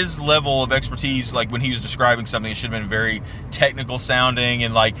his level of expertise, like when he was describing something, it should have been very technical sounding,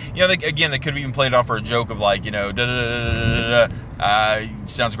 and like, they could have even played it off for a joke of like,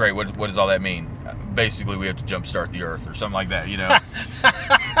 sounds great. What does all that mean? Basically, we have to jumpstart the Earth or something like that,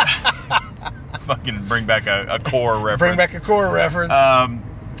 Fucking bring back a core reference. Bring back a core reference.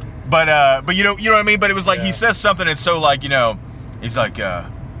 But you know what I mean. But it was like, he says something, and so like, he's like,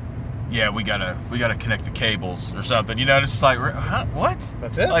 yeah, we gotta connect the cables or something. It's just like, huh? What?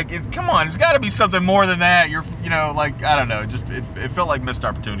 That's it? Like, come on, it's got to be something more than that. You're, like, I don't know. Just it felt like missed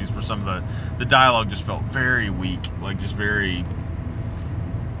opportunities for some of the dialogue. Just felt very weak, like just very,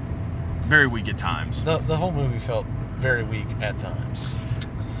 very weak at times. The whole movie felt very weak at times.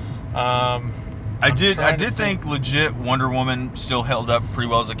 I did think legit Wonder Woman still held up pretty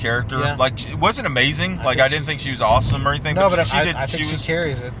well as a character. Yeah. Like, it wasn't amazing. Like, I didn't think she was awesome or anything. No, but I think she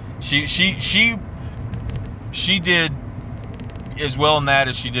carries it. She did as well in that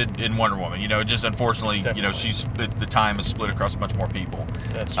as she did in Wonder Woman. Just unfortunately, definitely. The time is split across much more people.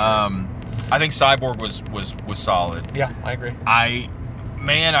 That's true. I think Cyborg was solid. Yeah, I agree. I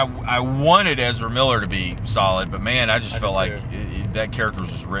wanted Ezra Miller to be solid, but man, I just felt like that character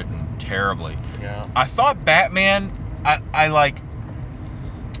was just written terribly. Yeah. I thought Batman, I like,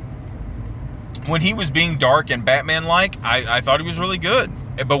 when he was being dark and Batman-like, I thought he was really good.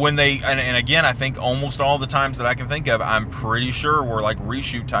 But when and again, I think almost all the times that I can think of, I'm pretty sure were like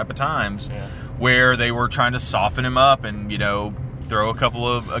reshoot type of times, where they were trying to soften him up and, throw a couple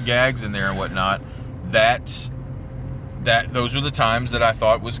of gags in there and whatnot. Those are the times that I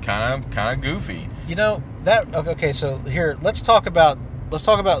thought was kind of goofy. Okay, so here, let's talk about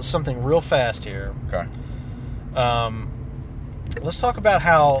something real fast here. Okay. Let's talk about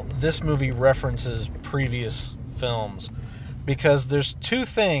how this movie references previous films, because there's two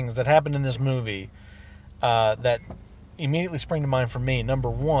things that happened in this movie that immediately spring to mind for me. Number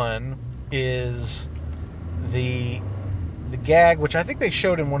one is the gag, which I think they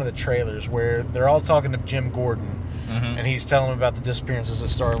showed in one of the trailers, where they're all talking to Jim Gordon. Mm-hmm. And he's telling him about the disappearances at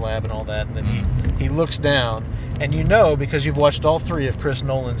Star Lab and all that. And then he looks down, and because you've watched all three of Chris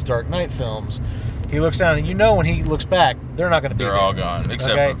Nolan's Dark Knight films, he looks down, and when he looks back, they're not going to be there. They're all gone,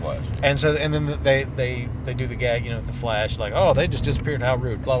 except for the Flash. And then they do the gag, the Flash, like, oh, they just disappeared, how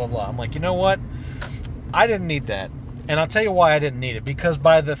rude, blah, blah, blah. I'm like, you know what? I didn't need that. And I'll tell you why I didn't need it. Because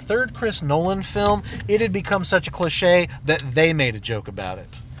by the third Chris Nolan film, it had become such a cliche that they made a joke about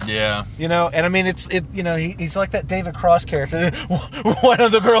it. Yeah. And I mean, he's like that David Cross character. Why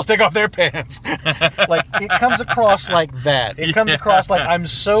don't the girls take off their pants? Like, it comes across like that. It comes across like I'm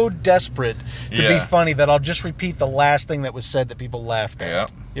so desperate to be funny that I'll just repeat the last thing that was said that people laughed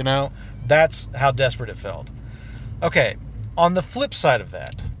at. That's how desperate it felt. Okay, on the flip side of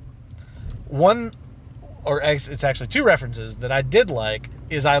that, it's actually two references that I did like,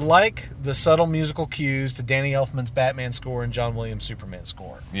 is I like the subtle musical cues to Danny Elfman's Batman score and John Williams' Superman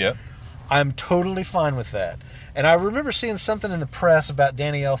score. Yep. I'm totally fine with that. And I remember seeing something in the press about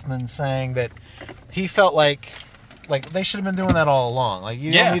Danny Elfman saying that he felt like they should have been doing that all along. Like,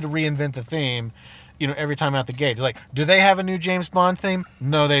 you don't need to reinvent the theme, every time out the gate. It's like, do they have a new James Bond theme?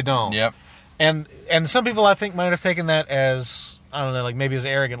 No, they don't. Yep. And some people, I think, might have taken that as, I don't know, like maybe as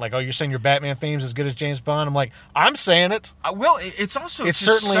arrogant, like, oh, you're saying your Batman theme's as good as James Bond? I'm like, I'm saying it. Well, it's also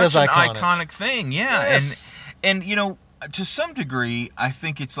certainly such an iconic thing, yeah. Yes. And to some degree, I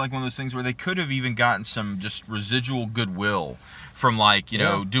think it's like one of those things where they could have even gotten some just residual goodwill from, like, you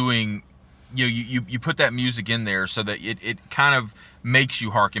know, doing, you put that music in there so that it kind of makes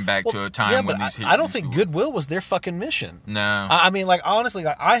you harken back to a time when these. I don't think goodwill was their fucking mission. No, I mean, like, honestly,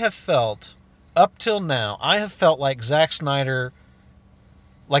 like, I have felt up till now, I have felt like Zack Snyder.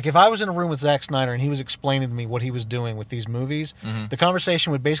 Like, if I was in a room with Zack Snyder and he was explaining to me what he was doing with these movies, the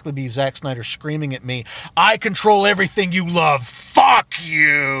conversation would basically be Zack Snyder screaming at me, "I control everything you love. Fuck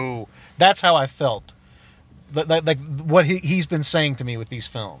you!" That's how I felt. Like what he's been saying to me with these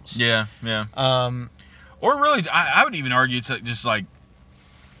films. Yeah. Or really, I would even argue it's just like,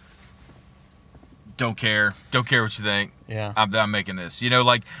 don't care what you think. Yeah, I'm making this.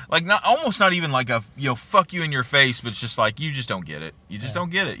 Like not almost not even like a fuck you in your face, but it's just like you just don't get it. You just don't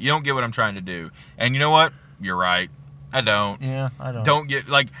get it. You don't get what I'm trying to do. And you know what? You're right. I don't. Yeah, I don't. Don't get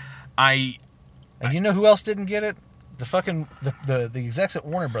And you know who else didn't get it? The fucking the execs at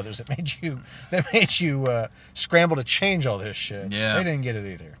Warner Brothers that made you scramble to change all this shit. Yeah, they didn't get it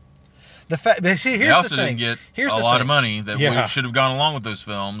either. The fact, see, here's they also the thing. didn't get here's a the lot thing. of money that should have gone along with those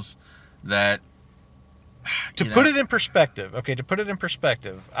films. That. To put it in perspective, I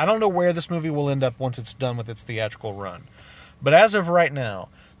don't know where this movie will end up once it's done with its theatrical run. But as of right now,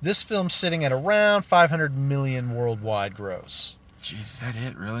 this film's sitting at around $500 million worldwide gross. Jeez, is that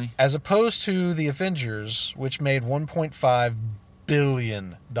it, really? As opposed to The Avengers, which made $1.5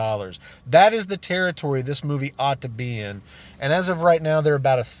 billion. That is the territory this movie ought to be in. And as of right now, they're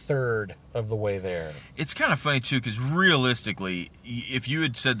about a third of the way there. It's kind of funny, too, because realistically, if you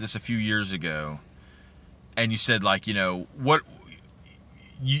had said this a few years ago, and you said, like, what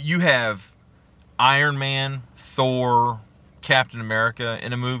you have Iron Man, Thor, Captain America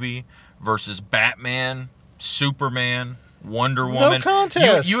in a movie versus Batman, Superman, Wonder Woman. No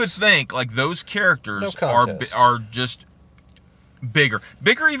contest. You would think like those characters are just bigger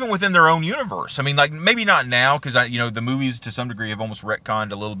even within their own universe. I mean, like, maybe not now because the movies to some degree have almost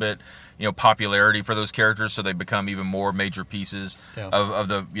retconned a little bit popularity for those characters, so they become even more major pieces of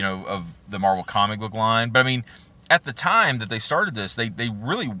the Marvel comic book line. But I mean, at the time that they started this, they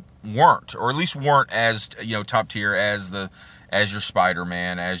really weren't, or at least weren't as top tier as your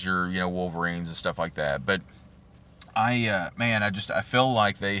Spider-Man, as your Wolverines and stuff like that. But I feel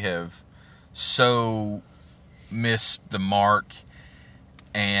like they have so missed the mark,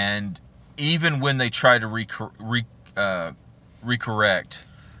 and even when they try to recorrect.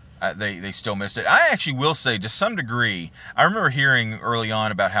 They still missed it. I actually will say, to some degree, I remember hearing early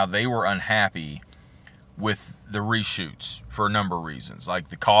on about how they were unhappy with the reshoots for a number of reasons,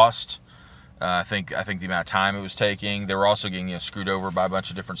 like the cost. I think the amount of time it was taking. They were also getting screwed over by a bunch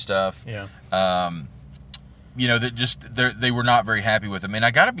of different stuff. Yeah. They were not very happy with them. And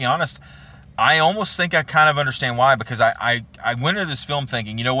I got to be honest, I almost think I kind of understand why, because I went into this film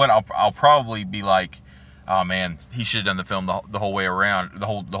thinking, you know what, I'll probably be like, oh man, he should have done the film the whole way around, the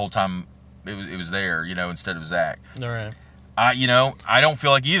whole time it was there, instead of Zach. All right. I don't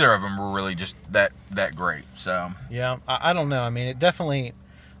feel like either of them were really just that great. So yeah, I don't know. I mean, it definitely.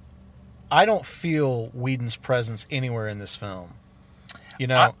 I don't feel Whedon's presence anywhere in this film.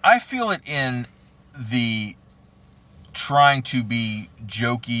 I feel it in the trying to be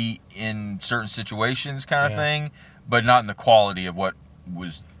jokey in certain situations kind of thing, but not in the quality of what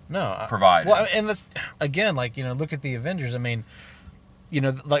was. Provided. Well, and that's again, like, look at the Avengers. I mean,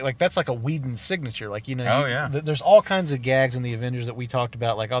 like that's like a Whedon signature. Like, there's all kinds of gags in the Avengers that we talked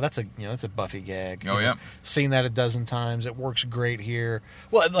about. Like, oh, that's a Buffy gag. Seen that a dozen times. It works great here.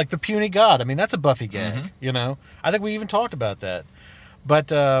 Well, like the puny god. I mean, that's a Buffy gag. Mm-hmm. I think we even talked about that.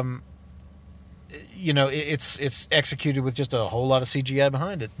 But it's executed with just a whole lot of CGI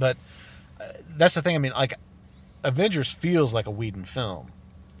behind it. But that's the thing. I mean, like, Avengers feels like a Whedon film.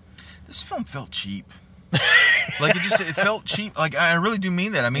 This film felt cheap. Like, it felt cheap. Like, I really do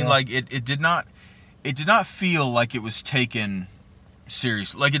mean that. I mean, like, it did not feel like it was taken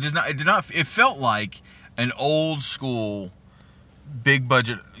seriously. Like, it felt like an old school, big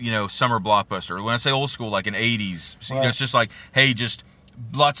budget, summer blockbuster. When I say old school, like an 80s, right. It's just like, hey, just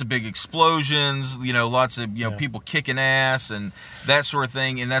lots of big explosions, lots of people kicking ass and that sort of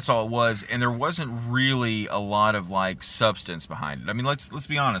thing, and that's all it was. And there wasn't really a lot of like substance behind it. I mean, let's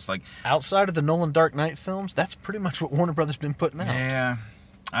be honest. Like, outside of the Nolan Dark Knight films, that's pretty much what Warner Brothers been putting out. Yeah,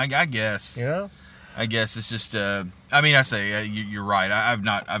 I guess. Yeah. I guess it's just. I mean, I say you're right. I've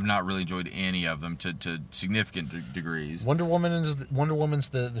not really enjoyed any of them to significant degrees. Wonder Woman's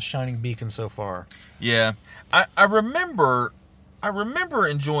the shining beacon so far. Yeah, I remember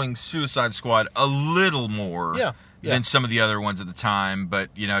enjoying Suicide Squad a little more than some of the other ones at the time.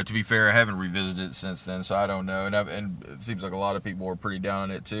 But to be fair, I haven't revisited it since then, so I don't know. And it seems like a lot of people were pretty down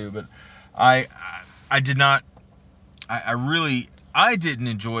on it too. But I did not. I didn't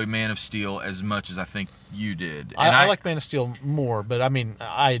enjoy Man of Steel as much as I think you did. And I like Man of Steel more, but I mean,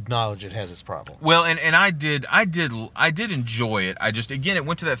 I acknowledge it has its problems. Well, and I did enjoy it. I just, again, it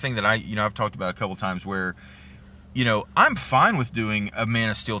went to that thing that I've talked about a couple times where, I'm fine with doing a Man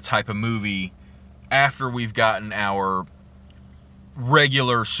of Steel type of movie after we've gotten our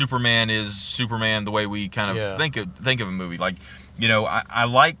regular Superman is Superman the way we kind of think of a movie. Like, I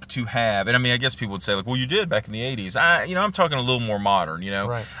like to have, and I mean, I guess people would say, like, well, you did back in the 80s. I'm talking a little more modern,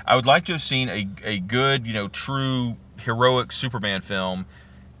 Right. I would like to have seen a good, true heroic Superman film.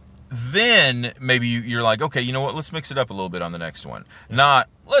 Then maybe you're like, okay, you know what? Let's mix it up a little bit on the next one. Not,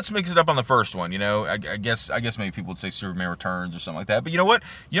 let's mix it up on the first one. I guess maybe people would say Superman Returns or something like that. But you know what?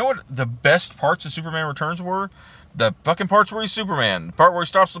 The best parts of Superman Returns were? The fucking parts where he's Superman, the part where he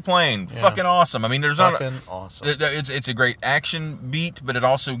stops the plane, fucking awesome. I mean, there's fucking awesome. It's a great action beat, but it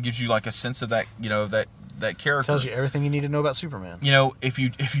also gives you like a sense of that, that character. Tells you everything you need to know about Superman. If you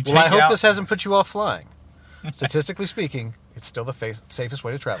take I hope this hasn't put you off flying. Statistically speaking, it's still the safest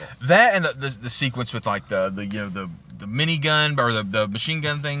way to travel. That and the sequence with like the minigun or the machine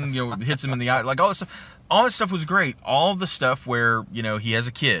gun thing, hits him in the eye, like all this stuff. All that stuff was great. All the stuff where, he has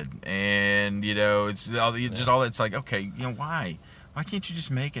a kid and, it's all it's like, okay, why? Why can't you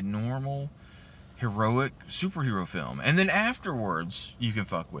just make a normal, heroic superhero film? And then afterwards, you can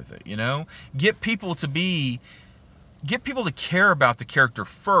fuck with it, Get people to care about the character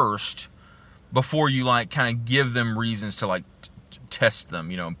first before you, like, kind of give them reasons to, like, test them,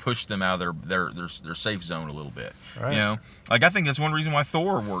 and push them out of their safe zone a little bit. Right. Like, I think that's one reason why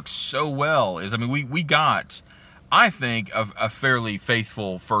Thor works so well is, I mean, we got, I think, a fairly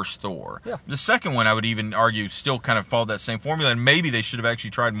faithful first Thor. Yeah. The second one, I would even argue, still kind of followed that same formula, and maybe they should have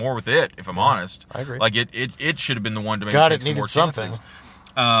actually tried more with it, if I'm honest. I agree. Like, it should have been the one to maybe God, take it some more needed something. chances.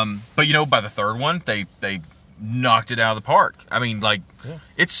 But, by the third one, they knocked it out of the park. I mean, like,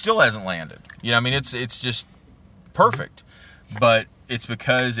 it still hasn't landed. I mean, it's just perfect. But it's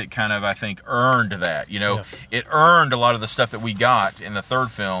because it kind of, I think, earned that. It earned a lot of the stuff that we got in the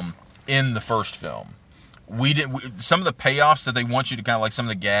third film in the first film. Some of the payoffs that they want you to kind of, like, some of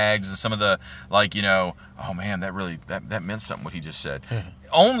the gags and some of the, like, oh man, that meant something what he just said.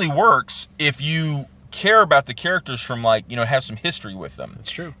 Only works if you care about the characters from, like, have some history with them.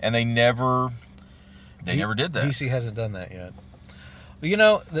 It's true. And they never did that. DC hasn't done that yet.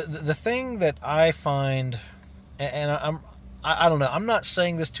 The thing that I find, and I don't know, I'm not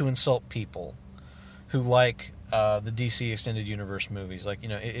saying this to insult people who like the DC Extended Universe movies. Like,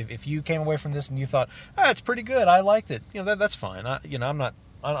 if you came away from this and you thought, it's pretty good, I liked it, that's fine. I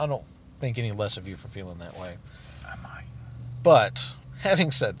don't think any less of you for feeling that way. I might. But having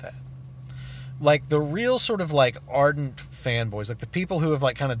said that, like, the real sort of, like, ardent fanboys, like the people who have,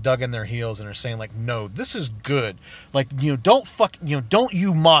 like, kind of dug in their heels and are saying, like, no, this is good. Like, don't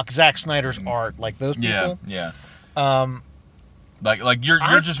you mock Zack Snyder's art, like those people. Yeah. Like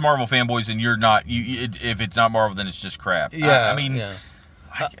you're just Marvel fanboys, and you're not. If it's not Marvel, then it's just crap. Yeah, I mean, yeah.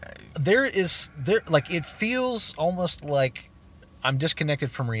 It feels almost like I'm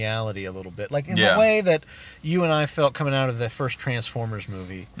disconnected from reality a little bit, like in the way that you and I felt coming out of the first Transformers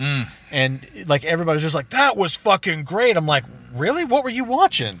movie, and like everybody's just like, that was fucking great. I'm like, really? What were you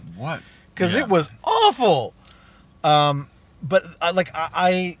watching? What? Because it was awful. But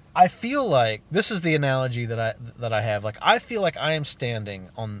I feel like this is the analogy that I have. Like, I feel like I am standing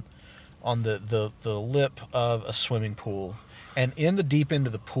on the lip of a swimming pool, and in the deep end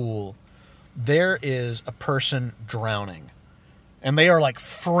of the pool, there is a person drowning. And they are, like,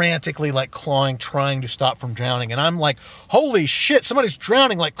 frantically, like, clawing, trying to stop from drowning. And I'm like, holy shit, somebody's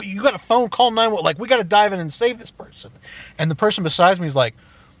drowning. Like, you got a phone, call 911. Like, we got to dive in and save this person. And the person beside me is like,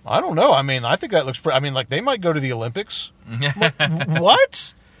 I don't know. I mean, I think that looks pretty. I mean, like, they might go to the Olympics. Like,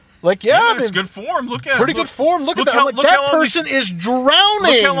 what? Like, yeah, I mean, it's good form. Look at pretty it. Good form. Look at that. Like, that person is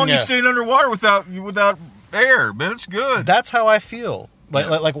drowning. Look how long you stayed underwater without air, man. It's good. That's how I feel.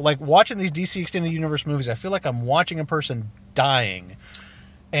 Like watching these DC Extended Universe movies, I feel like I'm watching a person dying,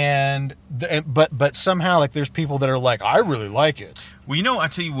 but somehow, like, there's people that are like, I really like it. Well, I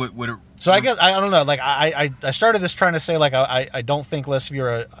tell you what so I guess I don't know. Like, I started this trying to say, like, I don't think less of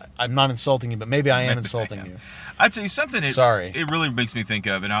you I'm not insulting you, but maybe I am insulting you. I'd tell you something. Sorry. It really makes me think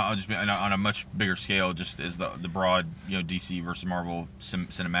of, and I'll just be on a much bigger scale, just as the broad, DC versus Marvel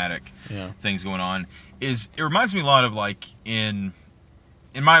cinematic things going on. Is it reminds me a lot of, like, in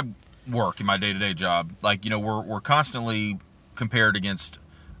my work, in my day-to-day job, like, we're constantly compared against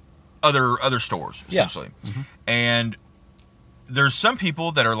other stores, essentially. Yeah. Mm-hmm. And there's some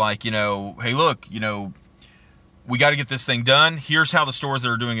people that are like, hey, look, we got to get this thing done. Here's how the stores that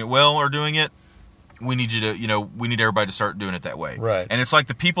are doing it well are doing it. We need you to, we need everybody to start doing it that way. Right. And it's like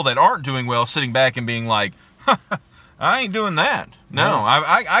the people that aren't doing well sitting back and being like, I ain't doing that. No,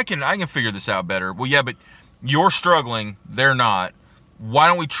 right. I can figure this out better. Well, yeah, but you're struggling. They're not. Why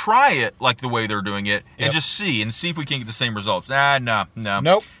don't we try it like the way they're doing it and just see if we can get the same results? No.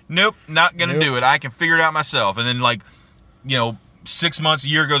 Nope, not going to do it. I can figure it out myself. And then 6 months, a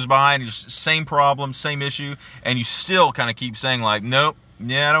year goes by and it's same problem, same issue. And you still kind of keep saying like, nope,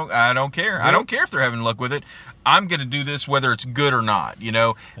 yeah, I don't care. Nope. I don't care if they're having luck with it. I'm going to do this whether it's good or not.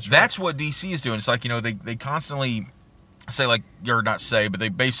 That's what DC is doing. It's like, they constantly say like, or not say, but they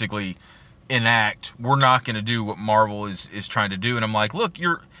basically enact, we're not going to do what Marvel is trying to do. And I'm like, look,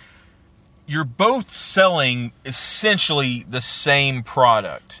 you're both selling essentially the same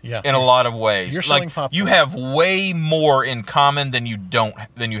product in a lot of ways. You're selling like popcorn. You have way more in common than you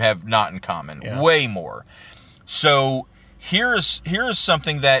have not in common. Yeah. Way more. So here's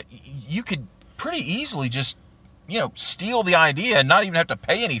something that you could pretty easily just steal the idea and not even have to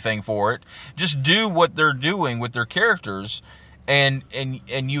pay anything for it. Just do what they're doing with their characters, and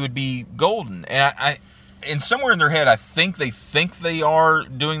you would be golden. And and somewhere in their head, I think they are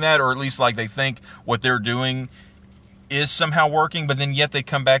doing that, or at least like they think what they're doing is somehow working. But then yet they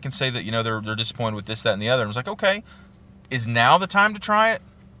come back and say that they're disappointed with this, that, and the other. And it's like, okay, is now the time to try it?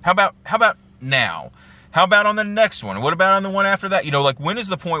 How about now? How about on the next one? What about on the one after that? Like when is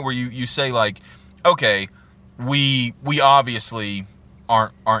the point where you say like, okay, we obviously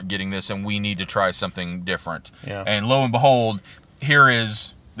aren't getting this, and we need to try something different. Yeah. And lo and behold, here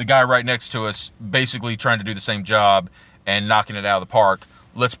is the guy right next to us basically trying to do the same job and knocking it out of the park.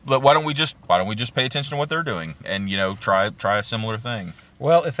 Why don't we just pay attention to what they're doing and try a similar thing?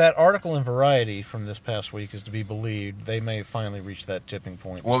 Well, if that article in Variety from this past week is to be believed, they may finally reach that tipping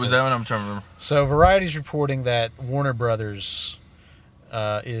point. What was that one? I'm trying to remember. So Variety's reporting that Warner Brothers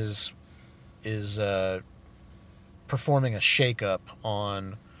is performing a shakeup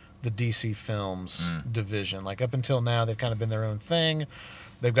on the DC Films division. Like up until now, they've kind of been their own thing.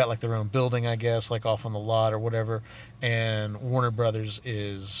 They've got like their own building, I guess, like off on the lot or whatever. And Warner Brothers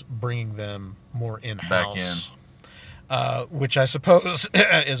is bringing them more in-house. Back in. Which I suppose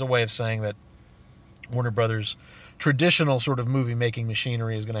is a way of saying that Warner Brothers' traditional sort of movie-making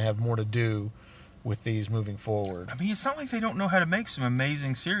machinery is going to have more to do with these moving forward. I mean, it's not like they don't know how to make some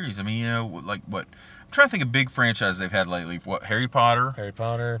amazing series. I mean, like what? I'm trying to think of big franchises they've had lately. What? Harry Potter,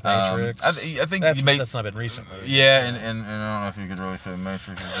 Matrix. I think that's not been recently. Yeah, and I don't know if you could really say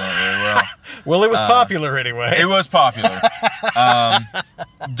Matrix is not very well. Well, it was popular anyway. It was popular.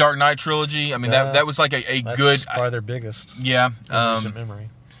 Dark Knight trilogy. I mean, that was like a good. That's probably their biggest. Yeah. In recent memory.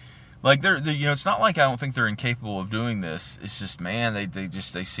 Like they're it's not like I don't think they're incapable of doing this. It's just, man,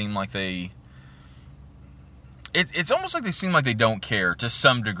 they seem like they. It's almost like they seem like they don't care to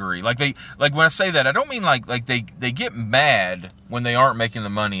some degree. Like when I say that, I don't mean like they get mad when they aren't making the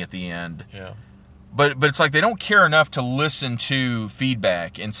money at the end. Yeah. But it's like they don't care enough to listen to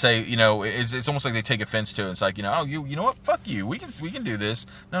feedback and say, it's almost like they take offense to it. It's like, you know what? Fuck you. We can do this.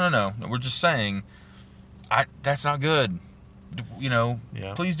 No. We're just saying, that's not good.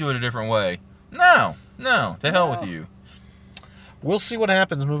 Please do it a different way. No. The hell with you. We'll see what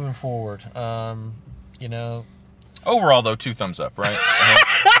happens moving forward. Overall, though, 2 thumbs up, right?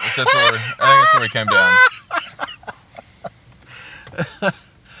 I think that's where we came down.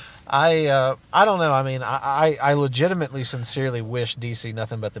 I don't know. I mean, I legitimately, sincerely wish DC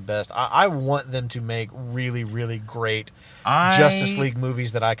nothing but the best. I want them to make really, really great Justice League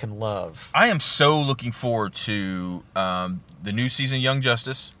movies that I can love. I am so looking forward to the new season of Young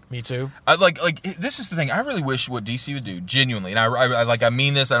Justice. Me too. Like this is the thing. I really wish what DC would do, genuinely, and I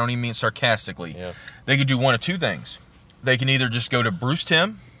mean this. I don't even mean it sarcastically. Yeah. They could do one of 2 things. They can either just go to Bruce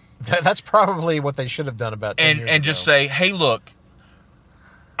Timm. That's probably what they should have done about 10 years ago. And just say, hey, look.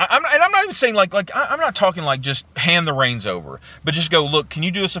 I'm not even saying like I'm not talking like just hand the reins over, but just go, look, can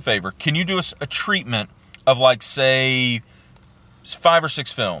you do us a favor? Can you do us a treatment of like, say, 5 or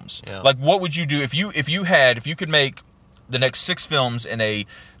 6 films? Yeah. Like, what would you do if you could make the next 6 films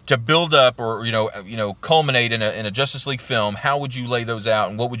to build up or culminate in a Justice League film? How would you lay those out,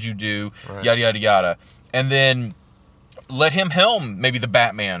 and what would you do? Right. Yada yada yada, and then let him helm maybe the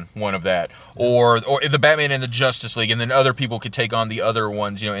Batman one of that, or the Batman and the Justice League, and then other people could take on the other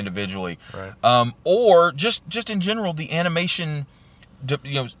ones, individually. Right. Or just in general, the animation,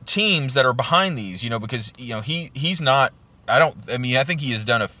 teams that are behind these, because he's not I mean, I think he has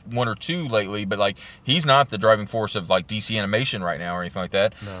done one or two lately, but like he's not the driving force of like DC Animation right now or anything like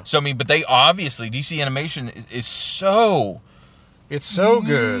that. No. So I mean, but they obviously DC Animation is so it's so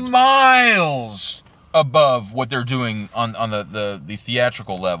good, miles above what they're doing on the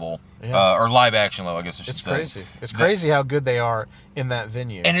theatrical level, or live action level, I guess I should say. It's crazy. It's crazy how good they are in that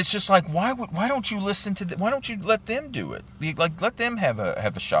venue. And it's just like, why don't you listen to why don't you let them do it? Like, let them have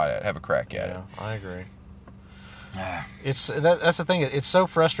a shot at it, have a crack at it. I agree. It's that's the thing. It's so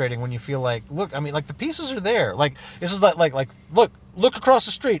frustrating when you feel like, look, I mean, like the pieces are there. Like this is like look across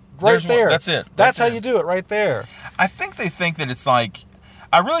the street right there. That's it. That's how you do it right there. I think they think that it's like.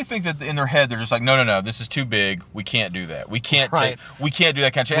 I really think that in their head they're just like, no, this is too big. We can't do that. We can't we can't do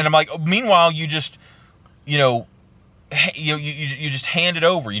that kind of change. And I'm like, meanwhile, you just, you just hand it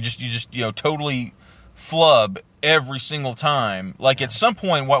over. You just totally flub every single time. Like at some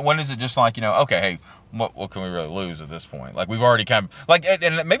point, when is it just like, okay, hey, what can we really lose at this point? Like we've already kind of like,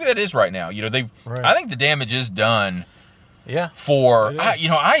 and maybe that is right now. I think the damage is done. Yeah.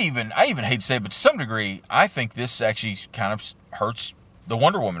 I even hate to say it, but to some degree, I think this actually kind of hurts the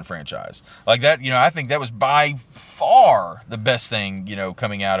Wonder Woman franchise. Like that, I think that was by far the best thing,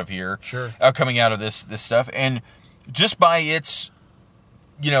 coming out of here. Sure. Coming out of this stuff. And just by its,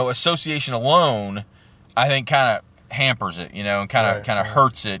 association alone, I think kind of hampers it, and kind of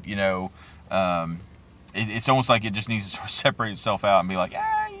hurts it, it's almost like it just needs to sort of separate itself out and be like,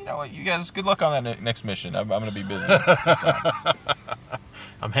 you know what, you guys, good luck on that next mission. I'm going to be busy.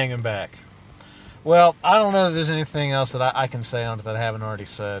 I'm hanging back. Well, I don't know that there's anything else that I can say on it that I haven't already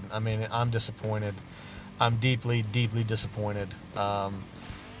said. I mean, I'm disappointed. I'm deeply, deeply disappointed. And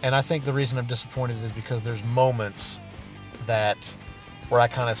I think the reason I'm disappointed is because there's moments where I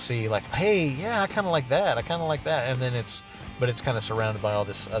kind of see like, hey, yeah, I kind of like that. And then it's kind of surrounded by all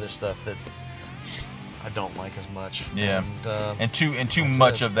this other stuff that I don't like as much. Yeah. And too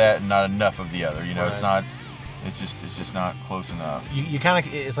much of that and not enough of the other. Right. It's not. It's just not close enough.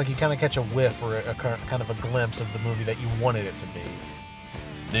 It's like you kind of catch a whiff or a kind of a glimpse of the movie that you wanted it to be.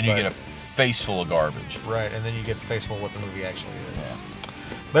 Then you get a face full of garbage. Right, and then you get the face full of what the movie actually is. Yeah.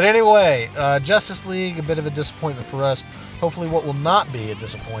 But anyway, Justice League, a bit of a disappointment for us. Hopefully what will not be a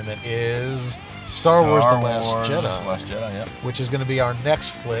disappointment is Star Wars The Last Jedi. Yep. Which is going to be our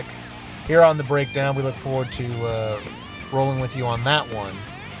next flick. Here on The Breakdown, we look forward to rolling with you on that one.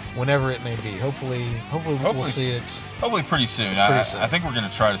 Whenever it may be. Hopefully we'll see it. Hopefully pretty soon. I think we're going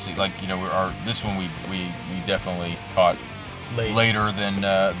to try to see, like, this one we definitely caught later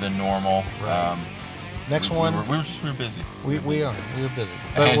than normal. Right. Next one. We were busy. We were busy.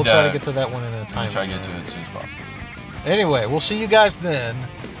 But we'll try to get to that one in a time. We'll try to get to it as soon as possible. Anyway, we'll see you guys then.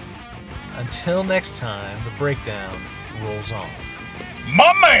 Until next time, The Breakdown rolls on.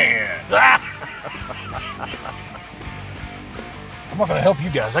 My man! I'm not going to help you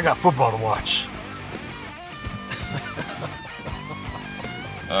guys. I got football to watch.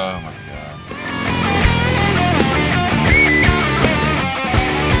 Oh, my God.